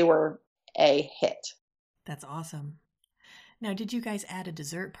they were a hit. That's awesome. Now, did you guys add a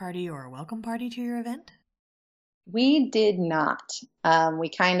dessert party or a welcome party to your event? We did not. We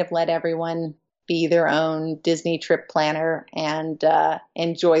kind of let everyone be their own Disney trip planner and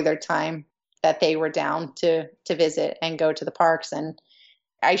enjoy their time that they were down to visit and go to the parks. And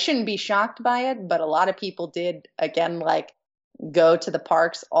I shouldn't be shocked by it, but a lot of people did, again, like go to the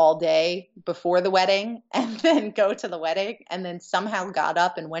parks all day before the wedding and then go to the wedding and then somehow got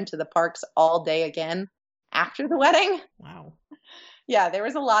up and went to the parks all day again after the wedding. Wow. Yeah, there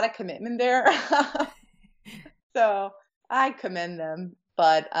was a lot of commitment there. So I commend them.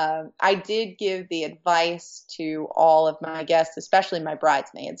 But I did give the advice to all of my guests, especially my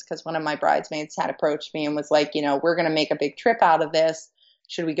bridesmaids, because one of my bridesmaids had approached me and was like, we're going to make a big trip out of this.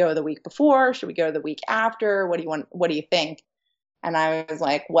 should we go the week before? Should we go the week after? What do you want? What do you think? And I was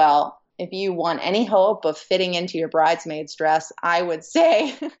like, well, if you want any hope of fitting into your bridesmaid's dress, I would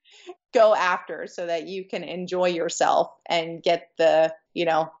say go after so that you can enjoy yourself and get the,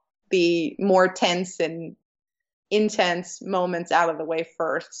 the more tense and intense moments out of the way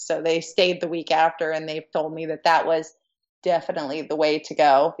first. So they stayed the week after, and they've told me that that was definitely the way to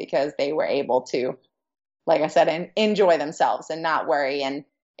go because they were able to, like I said, enjoy themselves and not worry. And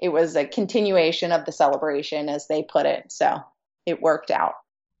it was a continuation of the celebration, as they put it. So it worked out.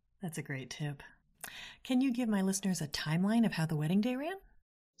 That's a great tip. Can you give my listeners a timeline of how the wedding day ran?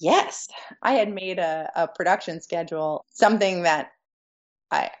 Yes. I had made a production schedule, something that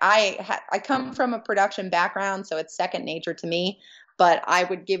I come from a production background, so it's second nature to me, but I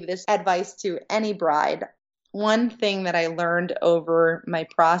would give this advice to any bride. One thing that I learned over my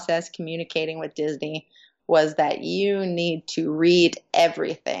process communicating with Disney was that you need to read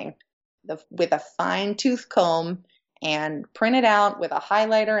everything with a fine-tooth comb and print it out with a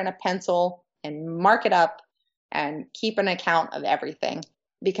highlighter and a pencil and mark it up and keep an account of everything.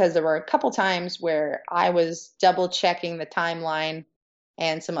 Because there were a couple times where I was double checking the timeline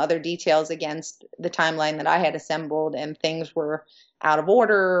and some other details against the timeline that I had assembled, and things were out of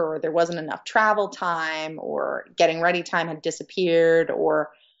order, or there wasn't enough travel time, or getting ready time had disappeared, or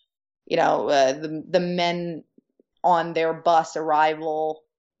the men on their bus arrival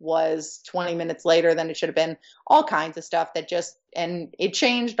was 20 minutes later than it should have been. All kinds of stuff and it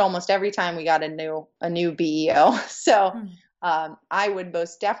changed almost every time we got a new BEO. So I would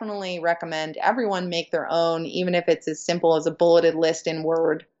most definitely recommend everyone make their own, even if it's as simple as a bulleted list in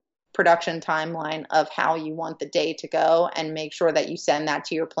Word, production timeline of how you want the day to go, and make sure that you send that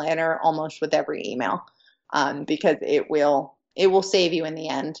to your planner almost with every email, because it will save you in the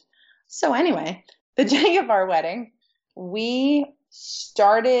end. So anyway, the day of our wedding, we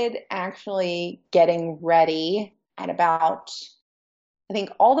started actually getting ready at about, I think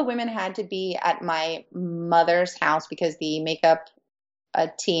all the women had to be at my mother's house because the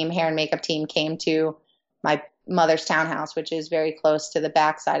hair and makeup team came to my mother's townhouse, which is very close to the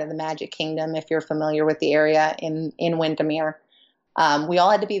backside of the Magic Kingdom, if you're familiar with the area in Windermere. We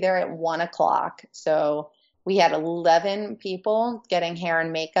all had to be there at 1:00. So we had 11 people getting hair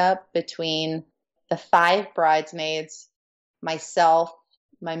and makeup between the 5 bridesmaids, myself,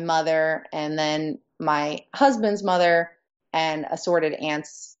 my mother, and then my husband's mother, and assorted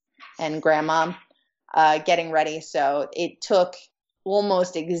aunts and grandma getting ready. So it took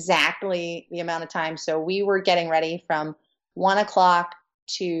almost exactly the amount of time. So we were getting ready from 1:00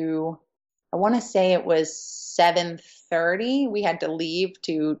 to, I want to say it was 7:30. We had to leave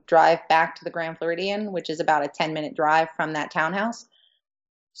to drive back to the Grand Floridian, which is about a 10-minute drive from that townhouse.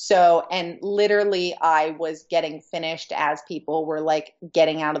 So, and literally I was getting finished as people were like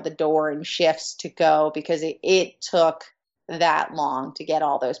getting out of the door in shifts to go, because it took that long to get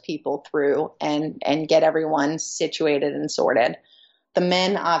all those people through and get everyone situated and sorted. The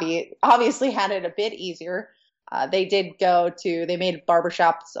men obviously had it a bit easier. They made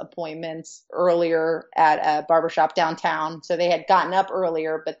barbershop appointments earlier at a barbershop downtown. So they had gotten up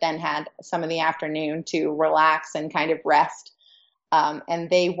earlier, but then had some of the afternoon to relax and kind of rest. And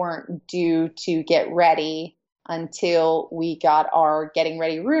they weren't due to get ready until we got our getting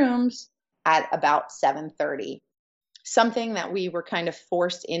ready rooms at about 7:30. Something that we were kind of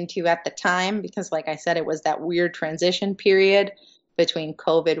forced into at the time, because like I said, it was that weird transition period between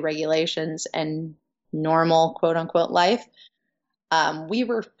COVID regulations and normal quote unquote life. We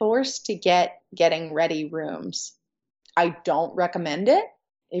were forced to getting ready rooms. I don't recommend it.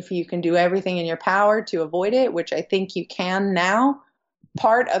 If you can do everything in your power to avoid it, which I think you can now,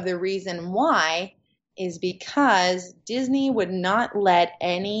 part of the reason why is because Disney would not let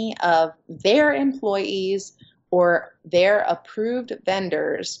any of their employees or their approved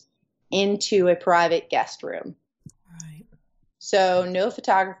vendors into a private guest room. Right. So no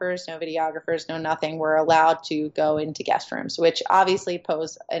photographers, no videographers, no nothing were allowed to go into guest rooms, which obviously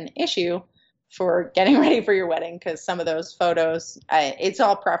pose an issue for getting ready for your wedding, because some of those photos, it's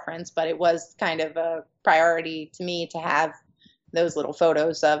all preference, but it was kind of a priority to me to have those little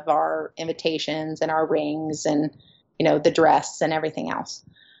photos of our invitations and our rings and, the dress and everything else.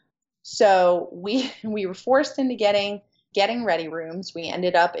 So we were forced into getting ready rooms. We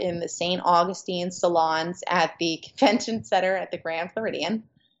ended up in the St. Augustine salons at the convention center at the Grand Floridian.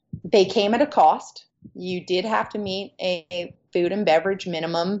 They came at a cost. You did have to meet a food and beverage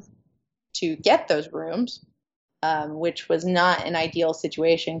minimum to get those rooms, which was not an ideal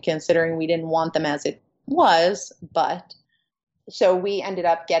situation considering we didn't want them as it was. But so we ended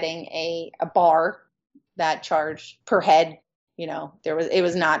up getting a bar that charged per head, it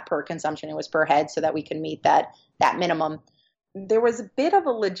was not per consumption, it was per head so that we could meet that minimum. There was a bit of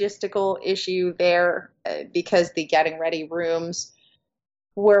a logistical issue there because the getting ready rooms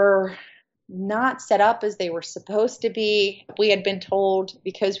were not set up as they were supposed to be. We had been told,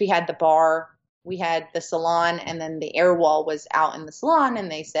 because we had the bar, we had the salon, and then the air wall was out in the salon,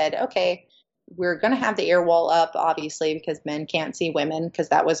 and they said, okay, we're going to have the air wall up, obviously, because men can't see women, because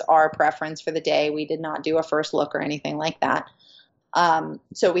that was our preference for the day. We did not do a first look or anything like that.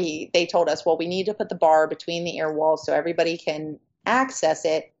 So they told us, well, we need to put the bar between the air walls so everybody can access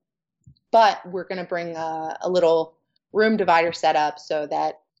it, but we're going to bring a little room divider set up so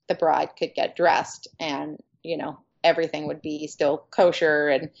that the bride could get dressed and, everything would be still kosher,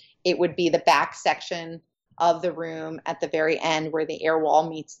 and it would be the back section of the room at the very end where the air wall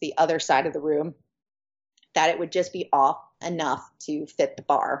meets the other side of the room, that it would just be off enough to fit the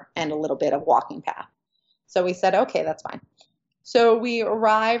bar and a little bit of walking path. So we said, okay, that's fine. So we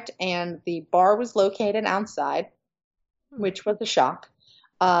arrived and the bar was located outside, which was a shock.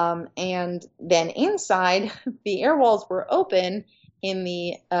 And then inside, the air walls were open in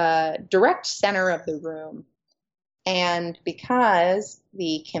the direct center of the room. And because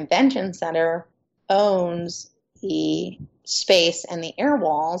the convention center owns the space and the air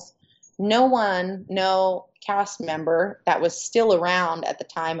walls, no cast member that was still around at the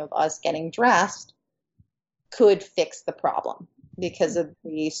time of us getting dressed could fix the problem because of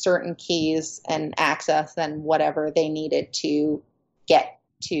the certain keys and access and whatever they needed to get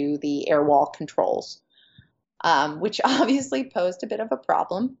to the air wall controls, which obviously posed a bit of a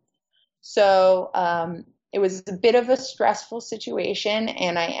problem. So it was a bit of a stressful situation,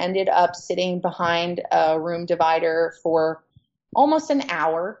 and I ended up sitting behind a room divider for almost an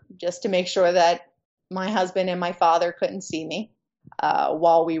hour just to make sure that my husband and my father couldn't see me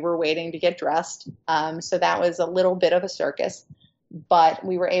while we were waiting to get dressed. So that was a little bit of a circus, but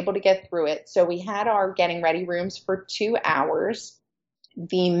we were able to get through it. So we had our getting ready rooms for 2 hours.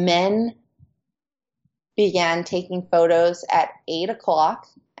 The men began taking photos at 8 o'clock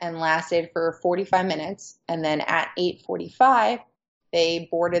and lasted for 45 minutes. And then at 8:45, they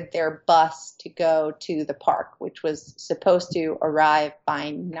boarded their bus to go to the park, which was supposed to arrive by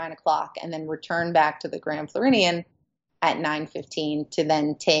 9 o'clock and then return back to the Grand Floridian at 9:15 to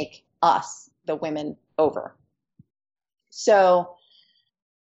then take us, the women, over. So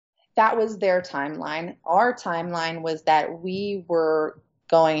that was their timeline. Our timeline was that we were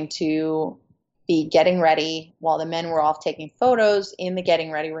going to be getting ready while the men were off taking photos in the getting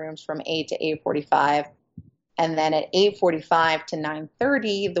ready rooms from 8 to 8:45. And then at 8:45 to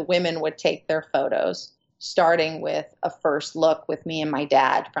 9:30, the women would take their photos, starting with a first look with me and my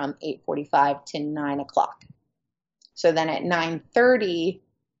dad from 8:45 to 9 o'clock. So then at 9:30,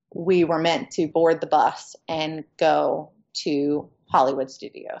 we were meant to board the bus and go to Hollywood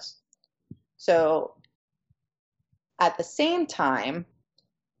Studios. So at the same time,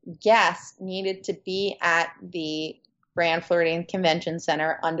 guests needed to be at the Grand Floridian Convention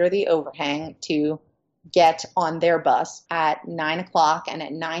Center under the overhang to get on their bus at 9 o'clock, and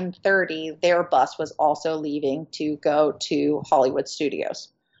at 9:30, their bus was also leaving to go to Hollywood Studios.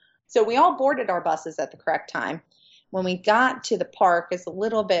 So we all boarded our buses at the correct time. When we got to the park, it's a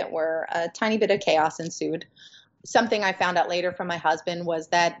little bit where a tiny bit of chaos ensued. Something I found out later from my husband was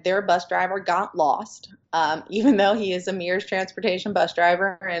that their bus driver got lost, even though he is a Mears Transportation bus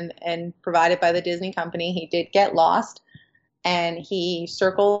driver and provided by the Disney company. He did get lost, and he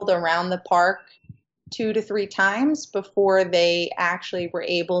circled around the park 2 to 3 times before they actually were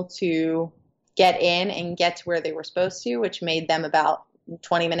able to get in and get to where they were supposed to, which made them about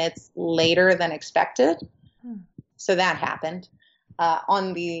 20 minutes later than expected. So that happened.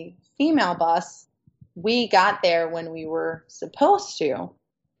 On the female bus, we got there when we were supposed to.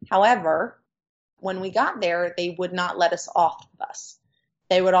 However, when we got there, they would not let us off the bus.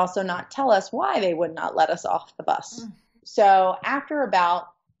 They would also not tell us why they would not let us off the bus. So after about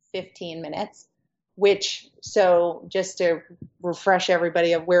 15 minutes, so just to refresh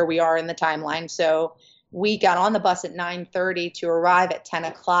everybody of where we are in the timeline. So we got on the bus at 9:30 to arrive at 10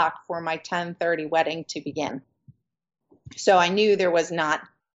 o'clock for my 10:30 wedding to begin. So I knew there was not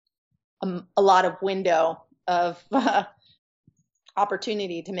a lot of window of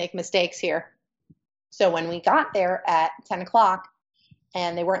opportunity to make mistakes here. So when we got there at 10 o'clock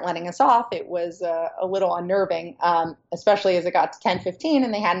and they weren't letting us off, it was a little unnerving, especially as it got to 10:15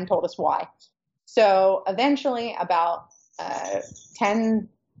 and they hadn't told us why. So eventually about 10:20,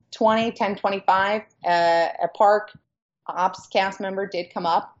 10:25, a park ops cast member did come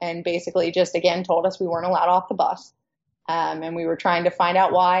up and basically just again told us we weren't allowed off the bus. And we were trying to find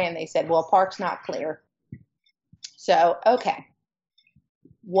out why, and they said, well, park's not clear. So, okay.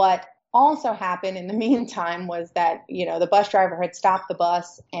 What also happened in the meantime was that, the bus driver had stopped the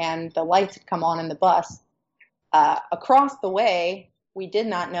bus and the lights had come on in the bus. Across the way, we did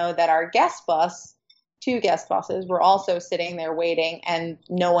not know that our guest bus, 2 guest buses, were also sitting there waiting, and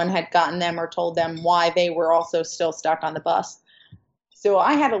no one had gotten them or told them why they were also still stuck on the bus. So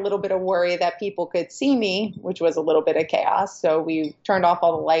I had a little bit of worry that people could see me, which was a little bit of chaos. So we turned off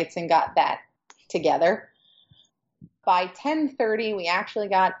all the lights and got that together. By 10:30, we actually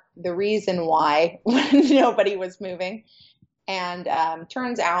got the reason why nobody was moving. And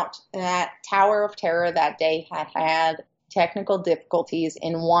turns out that Tower of Terror that day had technical difficulties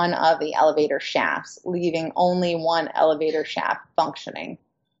in one of the elevator shafts, leaving only one elevator shaft functioning.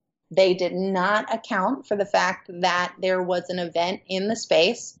 They did not account for the fact that there was an event in the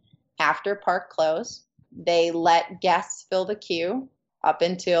space after park close. They let guests fill the queue up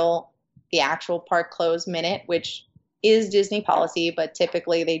until the actual park close minute, which is Disney policy, but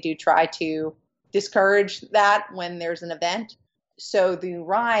typically they do try to discourage that when there's an event. So the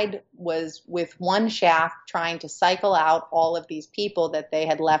ride was with one shaft trying to cycle out all of these people that they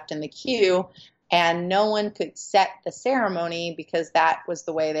had left in the queue, and no one could set the ceremony because that was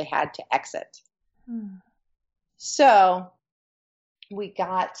the way they had to exit. So we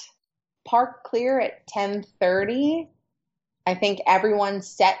got park clear at 10:30. I think everyone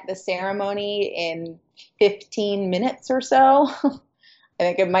set the ceremony in 15 minutes or so. I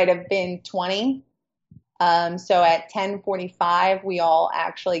think it might have been 20. So at 10:45, we all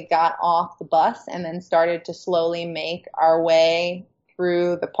actually got off the bus and then started to slowly make our way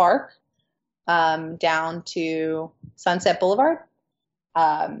through the park down to Sunset Boulevard.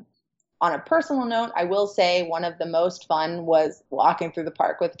 On a personal note, I will say one of the most fun was walking through the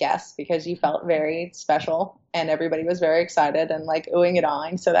park with guests because you felt very special and everybody was very excited and like oohing and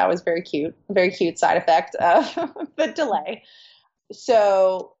awing. So that was very cute side effect of the delay.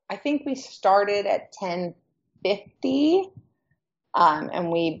 So I think we started at 10:50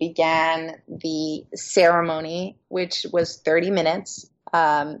 and we began the ceremony, which was 30 minutes.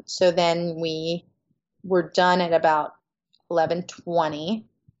 So then we were done at about 11:20.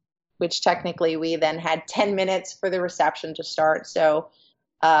 Which technically we then had 10 minutes for the reception to start. So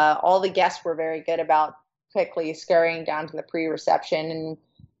all the guests were very good about quickly scurrying down to the pre-reception, and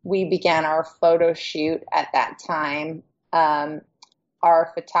we began our photo shoot at that time.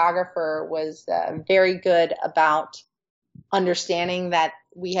 Our photographer was very good about understanding that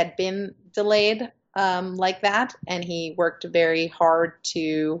we had been delayed like that, and he worked very hard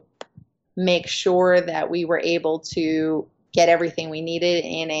to make sure that we were able to get everything we needed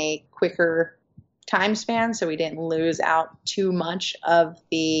in a quicker time span so we didn't lose out too much of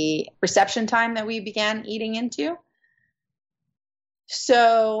the reception time that we began eating into.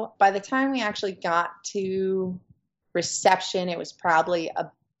 So by the time we actually got to reception, it was probably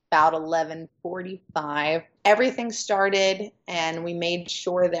about 11:45. Everything started and we made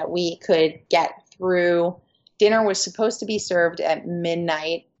sure that we could get through. Dinner was supposed to be served at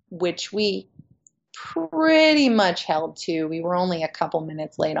midnight, which we pretty much held to. We were only a couple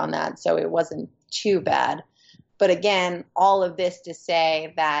minutes late on that, so it wasn't too bad. But again, all of this to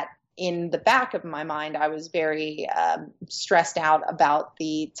say that in the back of my mind, I was very stressed out about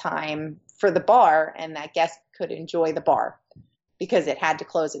the time for the bar and that guests could enjoy the bar because it had to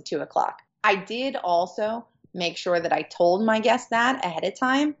close at 2:00. I did also make sure that I told my guests that ahead of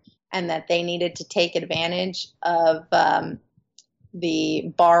time and that they needed to take advantage of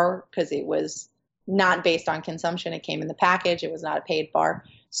the bar because it was not based on consumption. It came in the package. It was not a paid bar.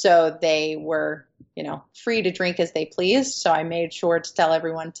 So they were, free to drink as they pleased. So I made sure to tell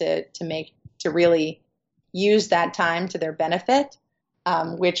everyone to really use that time to their benefit,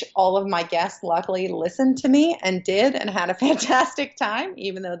 which all of my guests luckily listened to me and did and had a fantastic time,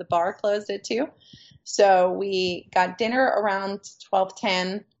 even though the bar closed at 2. So we got dinner around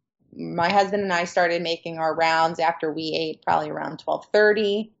 12:10. My husband and I started making our rounds after we ate, probably around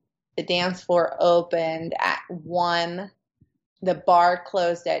 12:30. The dance floor opened at 1. The bar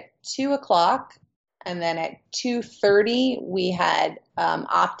closed at 2:00. And then at 2:30, we had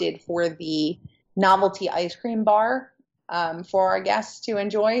opted for the novelty ice cream bar for our guests to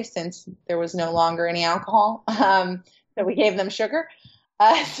enjoy since there was no longer any alcohol. So we gave them sugar.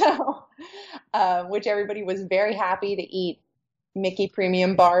 Which everybody was very happy to eat Mickey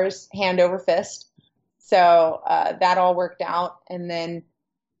premium bars hand over fist. So that all worked out. And then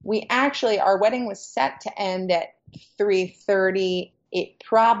our wedding was set to end at 3:30. It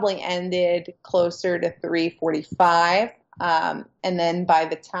probably ended closer to 3:45. And then by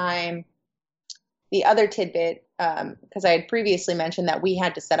the time the other tidbit, because I had previously mentioned that we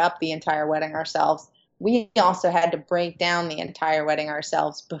had to set up the entire wedding ourselves, we also had to break down the entire wedding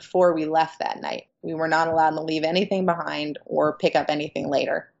ourselves before we left that night. We were not allowed to leave anything behind or pick up anything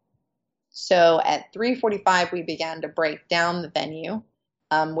later. So at 3:45, we began to break down the venue,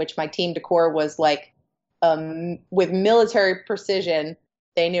 which my team decor was like, with military precision.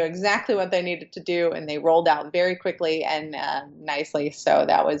 They knew exactly what they needed to do, and they rolled out very quickly and nicely. So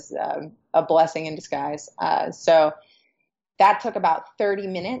that was a blessing in disguise. So that took about 30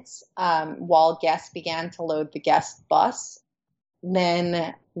 minutes while guests began to load the guest bus.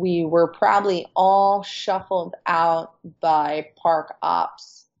 Then we were probably all shuffled out by park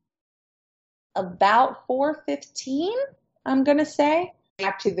ops about 4:15, I'm going to say.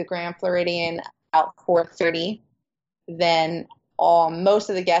 Back to the Grand Floridian about 4:30. Then most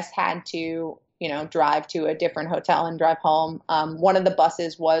of the guests had to, drive to a different hotel and drive home. One of the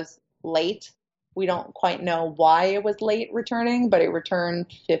buses was late. We don't quite know why it was late returning, but it returned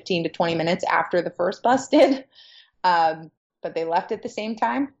 15 to 20 minutes after the first bus did. But they left at the same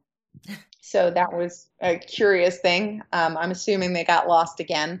time. So that was a curious thing. I'm assuming they got lost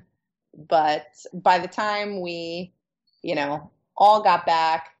again. But by the time we, all got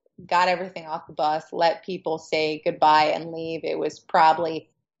back, got everything off the bus, let people say goodbye and leave, it was probably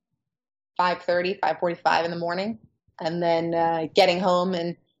 5:30, 5:45 in the morning. And then getting home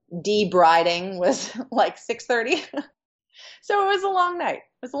and debriding was like 6:30. So it was a long night.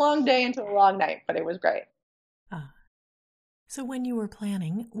 It was a long day into a long night, but it was great. So when you were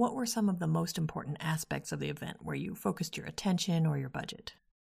planning, what were some of the most important aspects of the event where you focused your attention or your budget?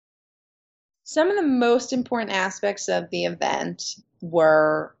 Some of the most important aspects of the event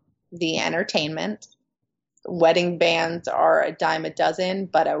were the entertainment. Wedding bands are a dime a dozen,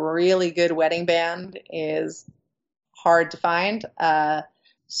 but a really good wedding band is hard to find.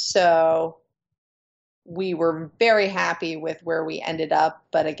 So we were very happy with where we ended up,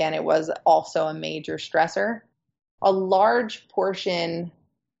 but again, it was also a major stressor. A large portion,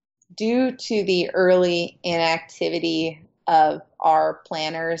 due to the early inactivity of our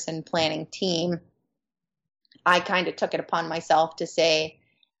planners and planning team, I kind of took it upon myself to say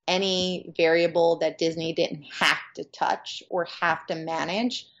any variable that Disney didn't have to touch or have to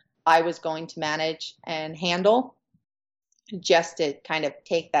manage, I was going to manage and handle, just to kind of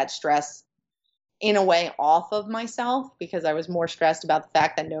take that stress in a way off of myself, because I was more stressed about the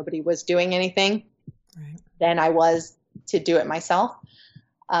fact that nobody was doing anything than I was to do it myself.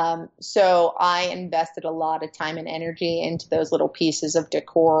 So I invested a lot of time and energy into those little pieces of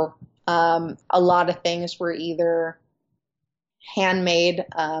decor. A lot of things were either handmade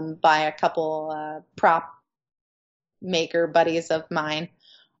by a couple prop maker buddies of mine,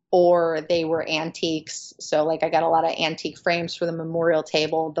 or they were antiques. So like I got a lot of antique frames for the memorial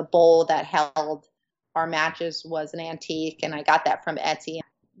table. The bowl that held our matches was an antique, and I got that from Etsy.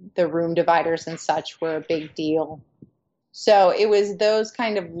 The room dividers and such were a big deal. So it was those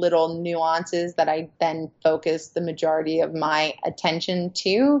kind of little nuances that I then focused the majority of my attention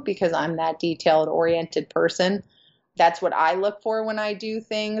to, because I'm that detailed oriented person. That's what I look for when I do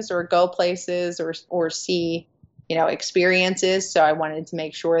things or go places or see, experiences. So I wanted to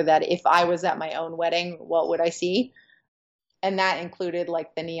make sure that if I was at my own wedding, what would I see? And that included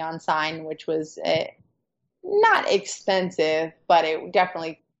like the neon sign, which was not expensive, but it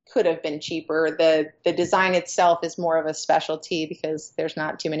definitely could have been cheaper. The design itself is more of a specialty because there's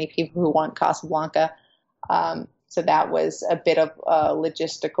not too many people who want Casablanca. So that was a bit of a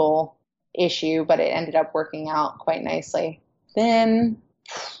logistical issue, but it ended up working out quite nicely. Then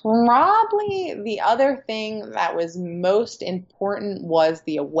probably the other thing that was most important was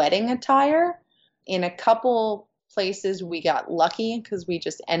the wedding attire. In a couple places we got lucky because we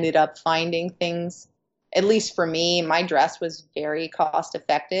just ended up finding things. At least for me, my dress was very cost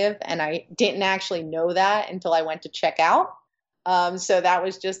effective, and I didn't actually know that until I went to check out. So that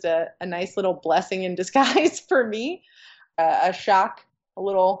was just a nice little blessing in disguise for me, a shock, a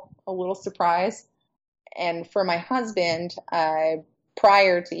little surprise. And for my husband,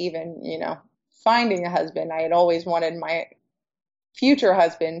 prior to even, finding a husband, I had always wanted my future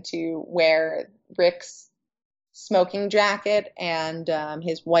husband to wear Rick's smoking jacket and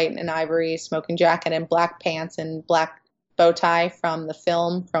his white and ivory smoking jacket and black pants and black bow tie from the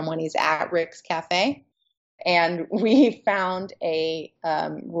film from when he's at Rick's Cafe. And we found a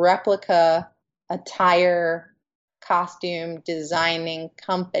replica attire costume designing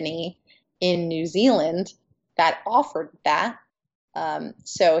company in New Zealand that offered that.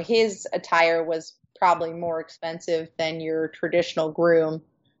 So his attire was probably more expensive than your traditional groom.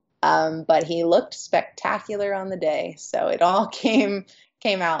 But he looked spectacular on the day, so it all came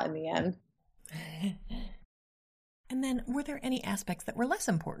out in the end. And then, were there any aspects that were less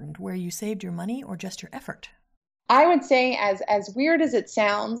important, where you saved your money or just your effort? I would say, as weird as it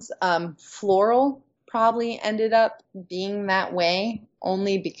sounds, floral probably ended up being that way,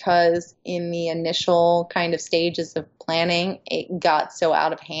 only because in the initial kind of stages of planning, it got so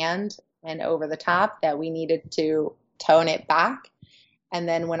out of hand and over the top that we needed to tone it back. And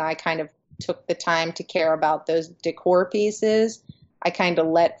then when I kind of took the time to care about those decor pieces, I kind of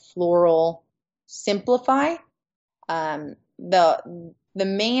let floral simplify. The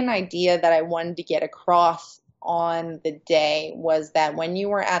main idea that I wanted to get across on the day was that when you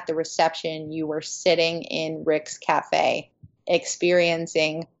were at the reception, you were sitting in Rick's Cafe,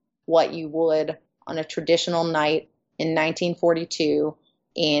 experiencing what you would on a traditional night in 1942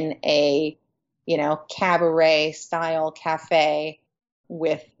 in a, cabaret style cafe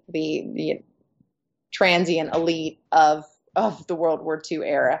with the transient elite of the World War II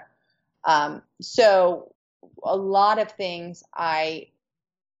era. So a lot of things I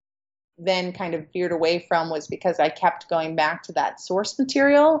then kind of veered away from was because I kept going back to that source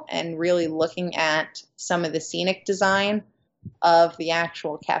material and really looking at some of the scenic design of the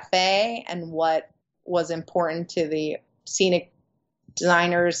actual cafe and what was important to the scenic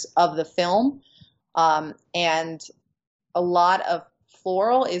designers of the film. And a lot of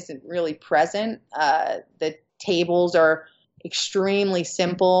floral isn't really present. The tables are extremely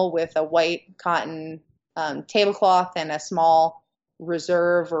simple with a white cotton tablecloth and a small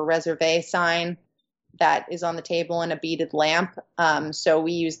reserve or reserve sign that is on the table and a beaded lamp. So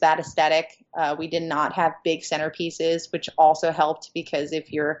we use that aesthetic. We did not have big centerpieces, which also helped because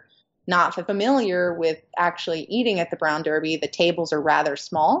if you're not familiar with actually eating at the Brown Derby, the tables are rather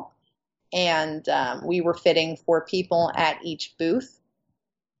small. And we were fitting 4 people at each booth.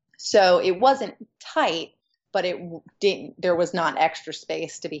 So it wasn't tight, but there was not extra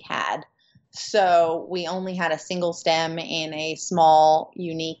space to be had. So we only had a single stem in a small,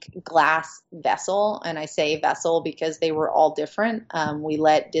 unique glass vessel. And I say vessel because they were all different. We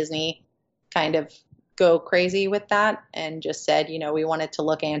let Disney kind of go crazy with that and just said, we want it to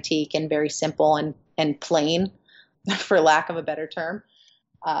look antique and very simple and plain, for lack of a better term.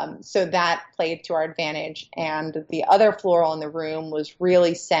 So that played to our advantage. And the other floral in the room was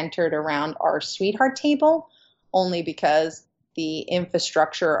really centered around our sweetheart table, only because the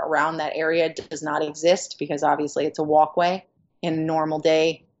infrastructure around that area does not exist because obviously it's a walkway in normal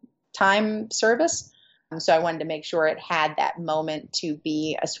day time service. So I wanted to make sure it had that moment to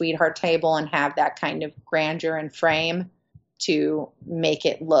be a sweetheart table and have that kind of grandeur and frame to make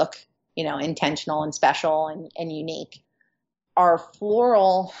it look, intentional and special and unique. Our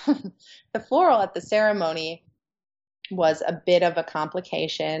floral, the floral at the ceremony was a bit of a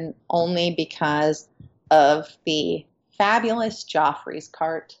complication only because of the fabulous Joffrey's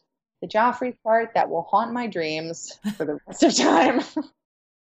cart. The Joffrey's cart that will haunt my dreams for the rest of time.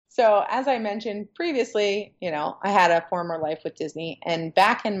 So as I mentioned previously, I had a former life with Disney, and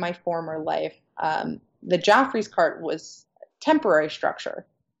back in my former life, the Joffrey's cart was temporary structure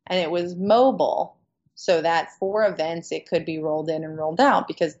and it was mobile. So that for events, it could be rolled in and rolled out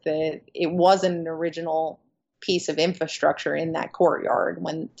because it wasn't an original piece of infrastructure in that courtyard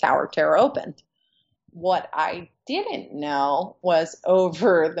when Tower of Terror opened. What I didn't know was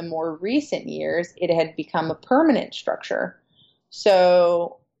over the more recent years, it had become a permanent structure.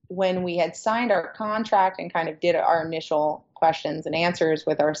 So when we had signed our contract and kind of did our initial questions and answers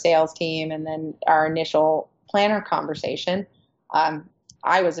with our sales team and then our initial planner conversation,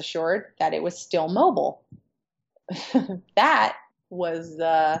 I was assured that it was still mobile. That was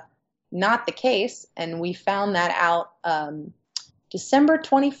not the case, and we found that out December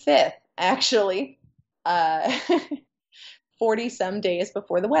 25th, actually, 40-some days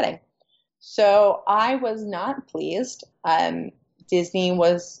before the wedding. So I was not pleased. Disney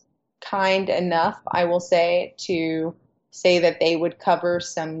was kind enough, I will say, to say that they would cover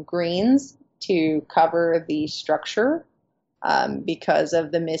some greens to cover the structure because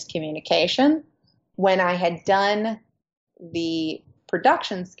of the miscommunication. When I had done the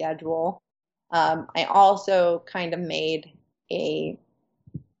production schedule, I also kind of made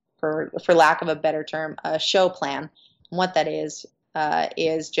for lack of a better term, a show plan. And what that is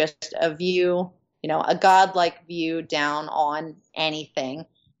just a view, a godlike view down on anything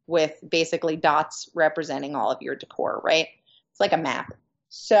with basically dots representing all of your decor, right? It's like a map.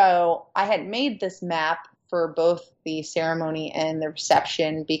 So I had made this map for both the ceremony and the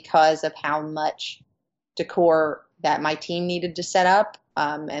reception because of how much decor that my team needed to set up.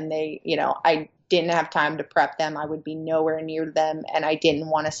 And they, I didn't have time to prep them. I would be nowhere near them. And I didn't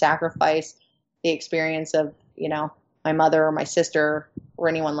want to sacrifice the experience of, my mother or my sister or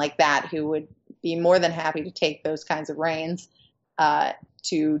anyone like that who would be more than happy to take those kinds of reins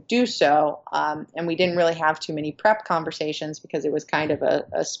to do so. And we didn't really have too many prep conversations because it was kind of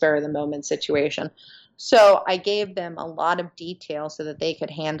a spur of the moment situation. So I gave them a lot of detail so that they could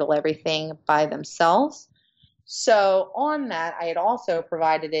handle everything by themselves. So on that, I had also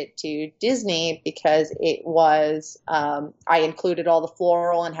provided it to Disney because it was, I included all the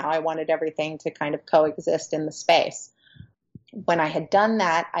floral and how I wanted everything to kind of coexist in the space. When I had done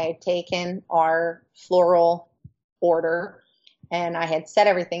that, I had taken our floral order and I had set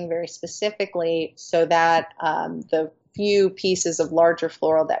everything very specifically so that the few pieces of larger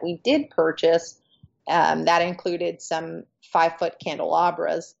floral that we did purchase, that included some 5-foot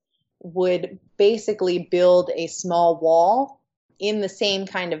candelabras, would basically build a small wall in the same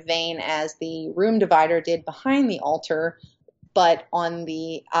kind of vein as the room divider did behind the altar, but on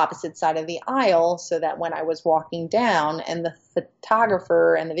the opposite side of the aisle, so that when I was walking down and the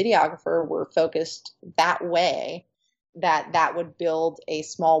photographer and the videographer were focused that way, that would build a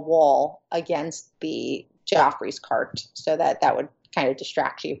small wall against the Joffrey's cart, so that would kind of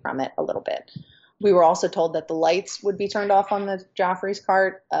distract you from it a little bit. We were also told that the lights would be turned off on the Joffrey's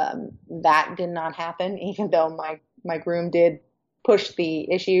cart. That did not happen, even though my groom did push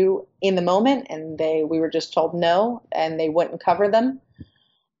the issue in the moment, and we were just told no, and they wouldn't cover them.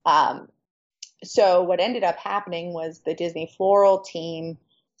 So what ended up happening was the Disney Floral team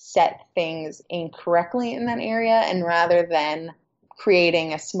set things incorrectly in that area, and rather than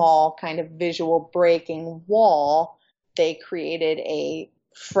creating a small kind of visual breaking wall, they created a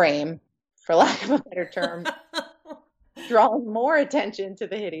frame, for lack of a better term, drawing more attention to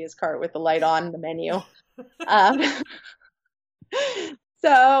the hideous cart with the light on the menu.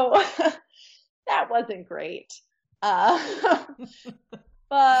 So that wasn't great. But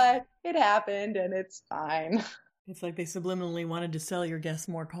it happened and it's fine. It's like they subliminally wanted to sell your guests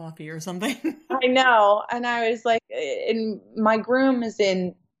more coffee or something. I know. And I was like, my groom is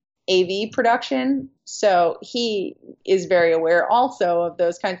in AV production, so he is very aware also of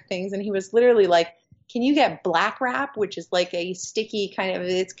those kinds of things. And he was literally like, can you get black wrap, which is like a sticky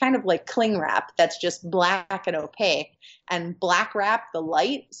it's kind of like cling wrap that's just black and opaque, and black wrap the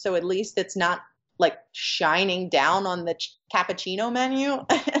light so at least it's not like shining down on the cappuccino menu.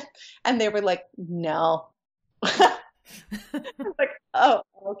 And they were like, no. I was like, oh,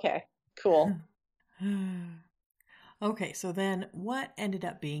 okay, cool. Okay, so then what ended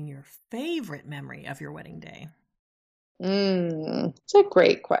up being your favorite memory of your wedding day? It's a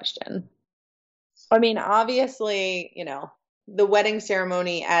great question. I mean, obviously, the wedding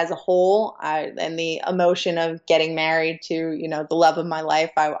ceremony as a whole, and the emotion of getting married to, the love of my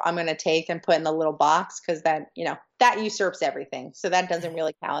life, I'm going to take and put in a little box because that usurps everything. So that doesn't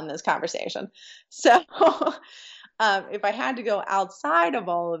really count in this conversation. So if I had to go outside of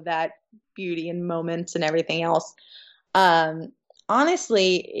all of that beauty and moments and everything else,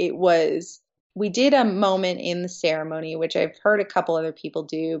 honestly, we did a moment in the ceremony, which I've heard a couple other people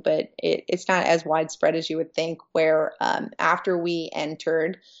do, but it's not as widespread as you would think, where after we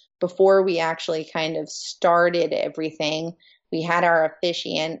entered, before we actually kind of started everything, we had our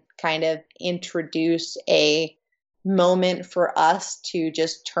officiant kind of introduce a moment for us to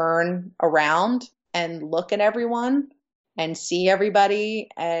just turn around and look at everyone and see everybody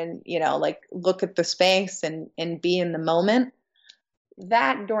and, look at the space and be in the moment.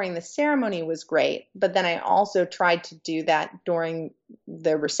 That during the ceremony was great, but then I also tried to do that during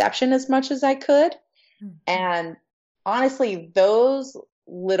the reception as much as I could. Mm-hmm. And honestly, those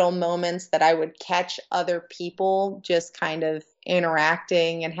little moments that I would catch other people just kind of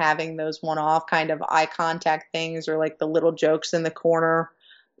interacting and having those one-off kind of eye contact things, or like the little jokes in the corner,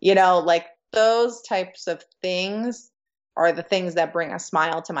 like those types of things are the things that bring a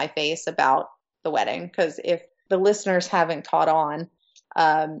smile to my face about the wedding. Because if the listeners haven't caught on,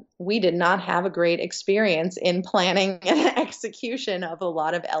 we did not have a great experience in planning and execution of a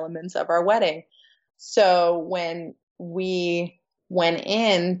lot of elements of our wedding. So when we went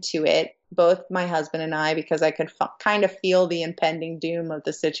into it, both my husband and I, because I could kind of feel the impending doom of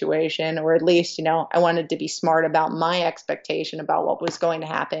the situation, or at least, I wanted to be smart about my expectation about what was going to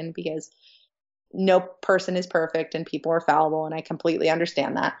happen, because no person is perfect and people are fallible, and I completely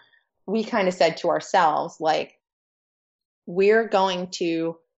understand that. We kind of said to ourselves, like, we're going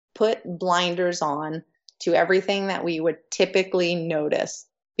to put blinders on to everything that we would typically notice,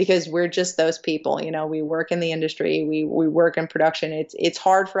 because we're just those people. We work in the industry, we work in production. It's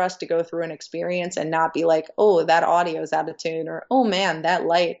hard for us to go through an experience and not be like, oh, that audio is out of tune, or, oh man, that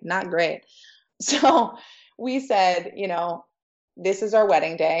light, not great. So we said, this is our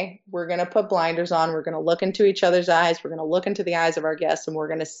wedding day. We're going to put blinders on. We're going to look into each other's eyes. We're going to look into the eyes of our guests, and we're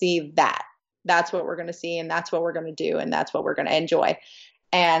going to see that. That's what we're going to see, and that's what we're going to do, and that's what we're going to enjoy.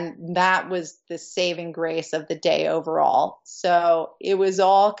 And that was the saving grace of the day overall. So it was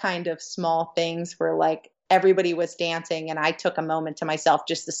all kind of small things where like everybody was dancing and I took a moment to myself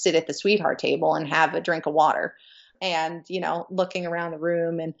just to sit at the sweetheart table and have a drink of water. And, looking around the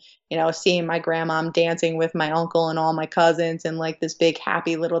room and, seeing my grandma dancing with my uncle and all my cousins and like this big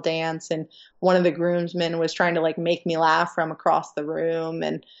happy little dance. And one of the groomsmen was trying to like make me laugh from across the room.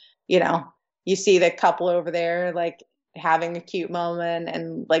 And, you see the couple over there like having a cute moment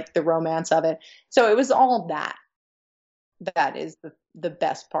and like the romance of it. So it was all that. That is the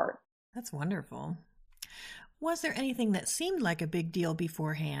best part. That's wonderful. Was there anything that seemed like a big deal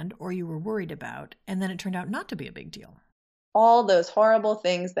beforehand or you were worried about, and then it turned out not to be a big deal? All those horrible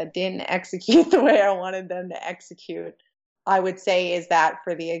things that didn't execute the way I wanted them to execute, I would say is that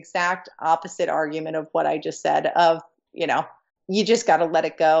for the exact opposite argument of what I just said of, you just got to let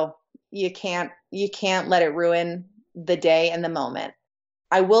it go. You can't let it ruin the day and the moment.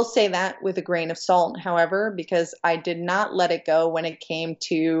 I will say that with a grain of salt, however, because I did not let it go when it came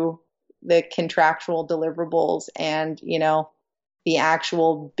to the contractual deliverables and, the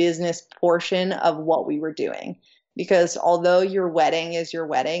actual business portion of what we were doing. Because although your wedding is your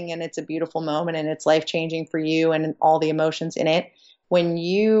wedding and it's a beautiful moment and it's life-changing for you and all the emotions in it, when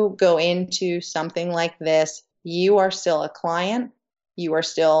you go into something like this, you are still a client. You are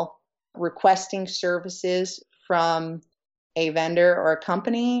still requesting services from a vendor or a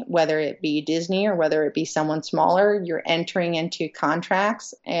company, whether it be Disney or whether it be someone smaller. You're entering into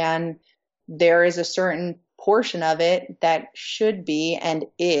contracts, and there is a certain portion of it that should be and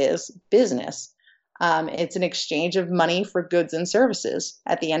is business. It's an exchange of money for goods and services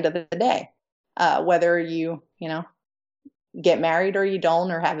at the end of the day, whether you get married or you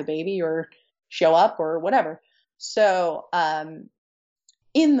don't, or have a baby or show up or whatever. So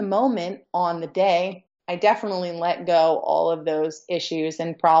in the moment on the day, I definitely let go all of those issues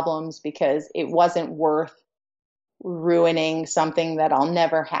and problems because it wasn't worth ruining something that I'll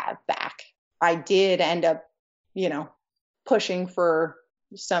never have back. I did end up, pushing for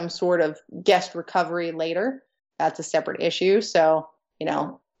some sort of guest recovery later. That's a separate issue. So,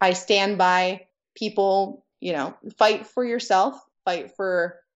 I stand by people, fight for yourself, fight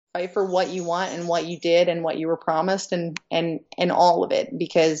for what you want and what you did and what you were promised and all of it,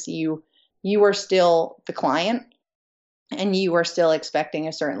 because you are still the client and you are still expecting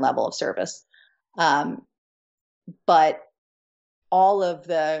a certain level of service. But all of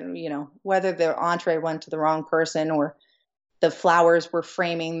the, whether the entree went to the wrong person or the flowers were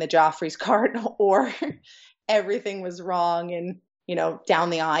framing the Joffrey's cart or everything was wrong and, down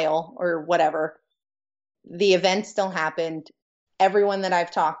the aisle or whatever, the event still happened. Everyone that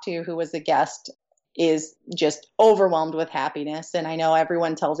I've talked to who was a guest is just overwhelmed with happiness. And I know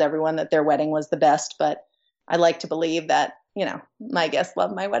everyone tells everyone that their wedding was the best, but I like to believe that, my guests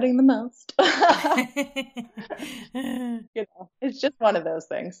love my wedding the most. It's just one of those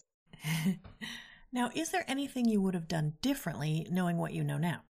things. Now, is there anything you would have done differently knowing what you know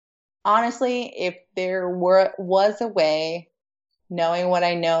now? Honestly, if there was a way, knowing what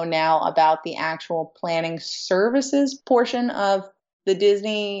I know now about the actual planning services portion of the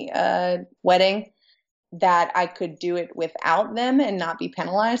Disney wedding, that I could do it without them and not be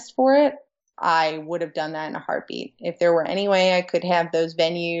penalized for it, I would have done that in a heartbeat. If there were any way I could have those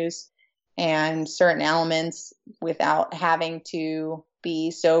venues and certain elements without having to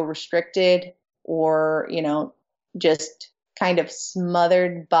be so restricted or, just kind of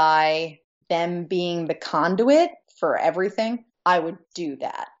smothered by them being the conduit for everything, I would do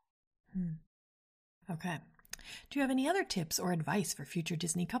that. Okay. Do you have any other tips or advice for future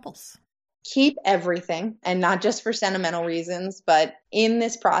Disney couples? Keep everything, and not just for sentimental reasons, but in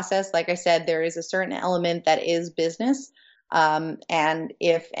this process, like I said, there is a certain element that is business. And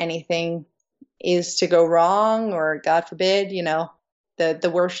if anything is to go wrong or God forbid,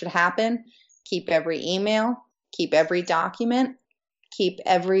 the worst should happen, keep every email, keep every document, keep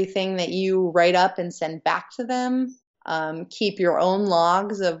everything that you write up and send back to them. Keep your own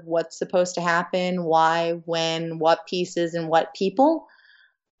logs of what's supposed to happen, why, when, what pieces, and what people.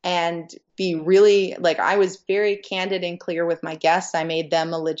 And be really, I was very candid and clear with my guests. I made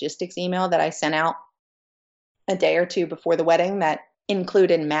them a logistics email that I sent out a day or two before the wedding that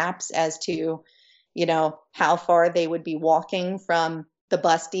included maps as to, how far they would be walking from the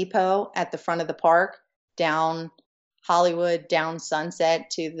bus depot at the front of the park, down Hollywood, down Sunset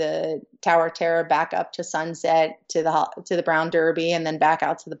to the Tower of Terror, back up to Sunset to the Brown Derby, and then back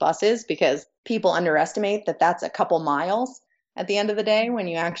out to the buses, because people underestimate that that's a couple miles at the end of the day when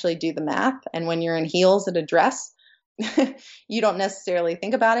you actually do the math and when you're in heels at a dress. you don't necessarily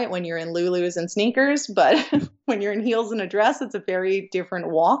think about it when you're in Lulus and sneakers, but when you're in heels and a dress, it's a very different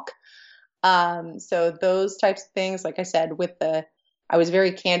walk. So those types of things, like I said, I was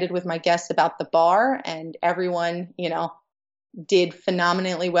very candid with my guests about the bar, and everyone, did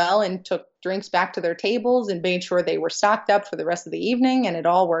phenomenally well and took drinks back to their tables and made sure they were stocked up for the rest of the evening, and it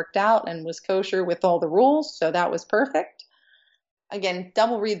all worked out and was kosher with all the rules. So that was perfect. Again,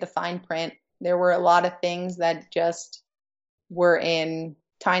 double read the fine print. There were a lot of things that just were in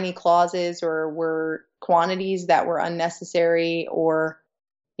tiny clauses or were quantities that were unnecessary, or,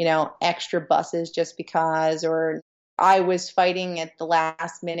 extra buses just because, or I was fighting at the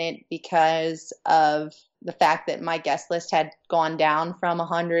last minute because of the fact that my guest list had gone down from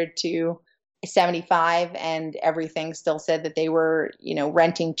 100 to 75, and everything still said that they were,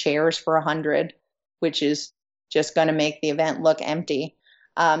 renting chairs for 100, which is just going to make the event look empty.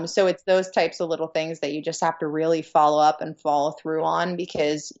 So it's those types of little things that you just have to really follow up and follow through on,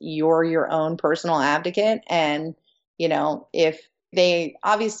 because you're your own personal advocate. And, if they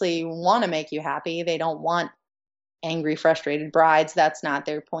obviously want to make you happy, they don't want angry, frustrated brides. That's not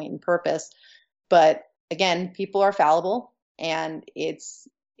their point and purpose. But again, people are fallible, and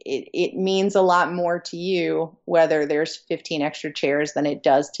it means a lot more to you whether there's 15 extra chairs than it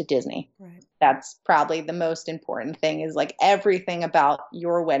does to Disney. Right. That's probably the most important thing, is like everything about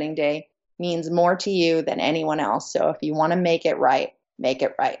your wedding day means more to you than anyone else. So if you want to make it right, make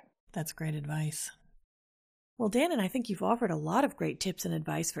it right. That's great advice. Well, Dan, and I think you've offered a lot of great tips and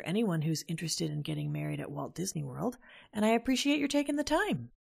advice for anyone who's interested in getting married at Walt Disney World, and I appreciate your taking the time.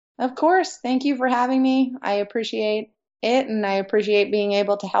 Of course. Thank you for having me. I appreciate it, and I appreciate being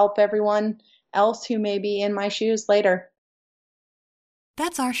able to help everyone else who may be in my shoes later.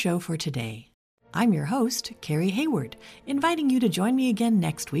 That's our show for today. I'm your host, Carrie Hayward, inviting you to join me again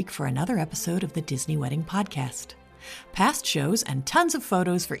next week for another episode of the Disney Wedding Podcast. Past shows and tons of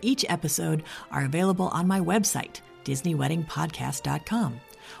photos for each episode are available on my website, DisneyWeddingPodcast.com,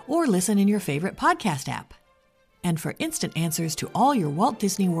 or listen in your favorite podcast app. And for instant answers to all your Walt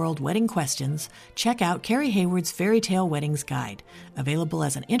Disney World wedding questions, check out Carrie Hayward's Fairy Tale Weddings Guide, available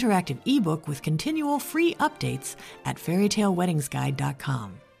as an interactive ebook with continual free updates at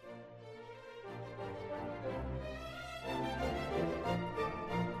fairytaleweddingsguide.com.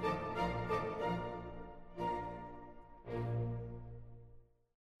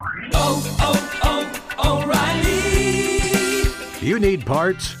 O'Reilly! You need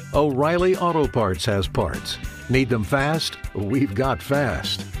parts? O'Reilly Auto Parts has parts. Need them fast? We've got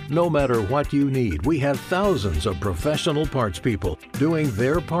fast. No matter what you need, we have thousands of professional parts people doing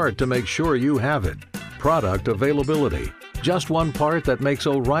their part to make sure you have it. Product availability. Just one part that makes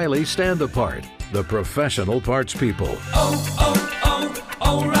O'Reilly stand apart. The professional parts people.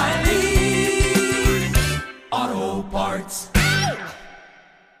 O'Reilly!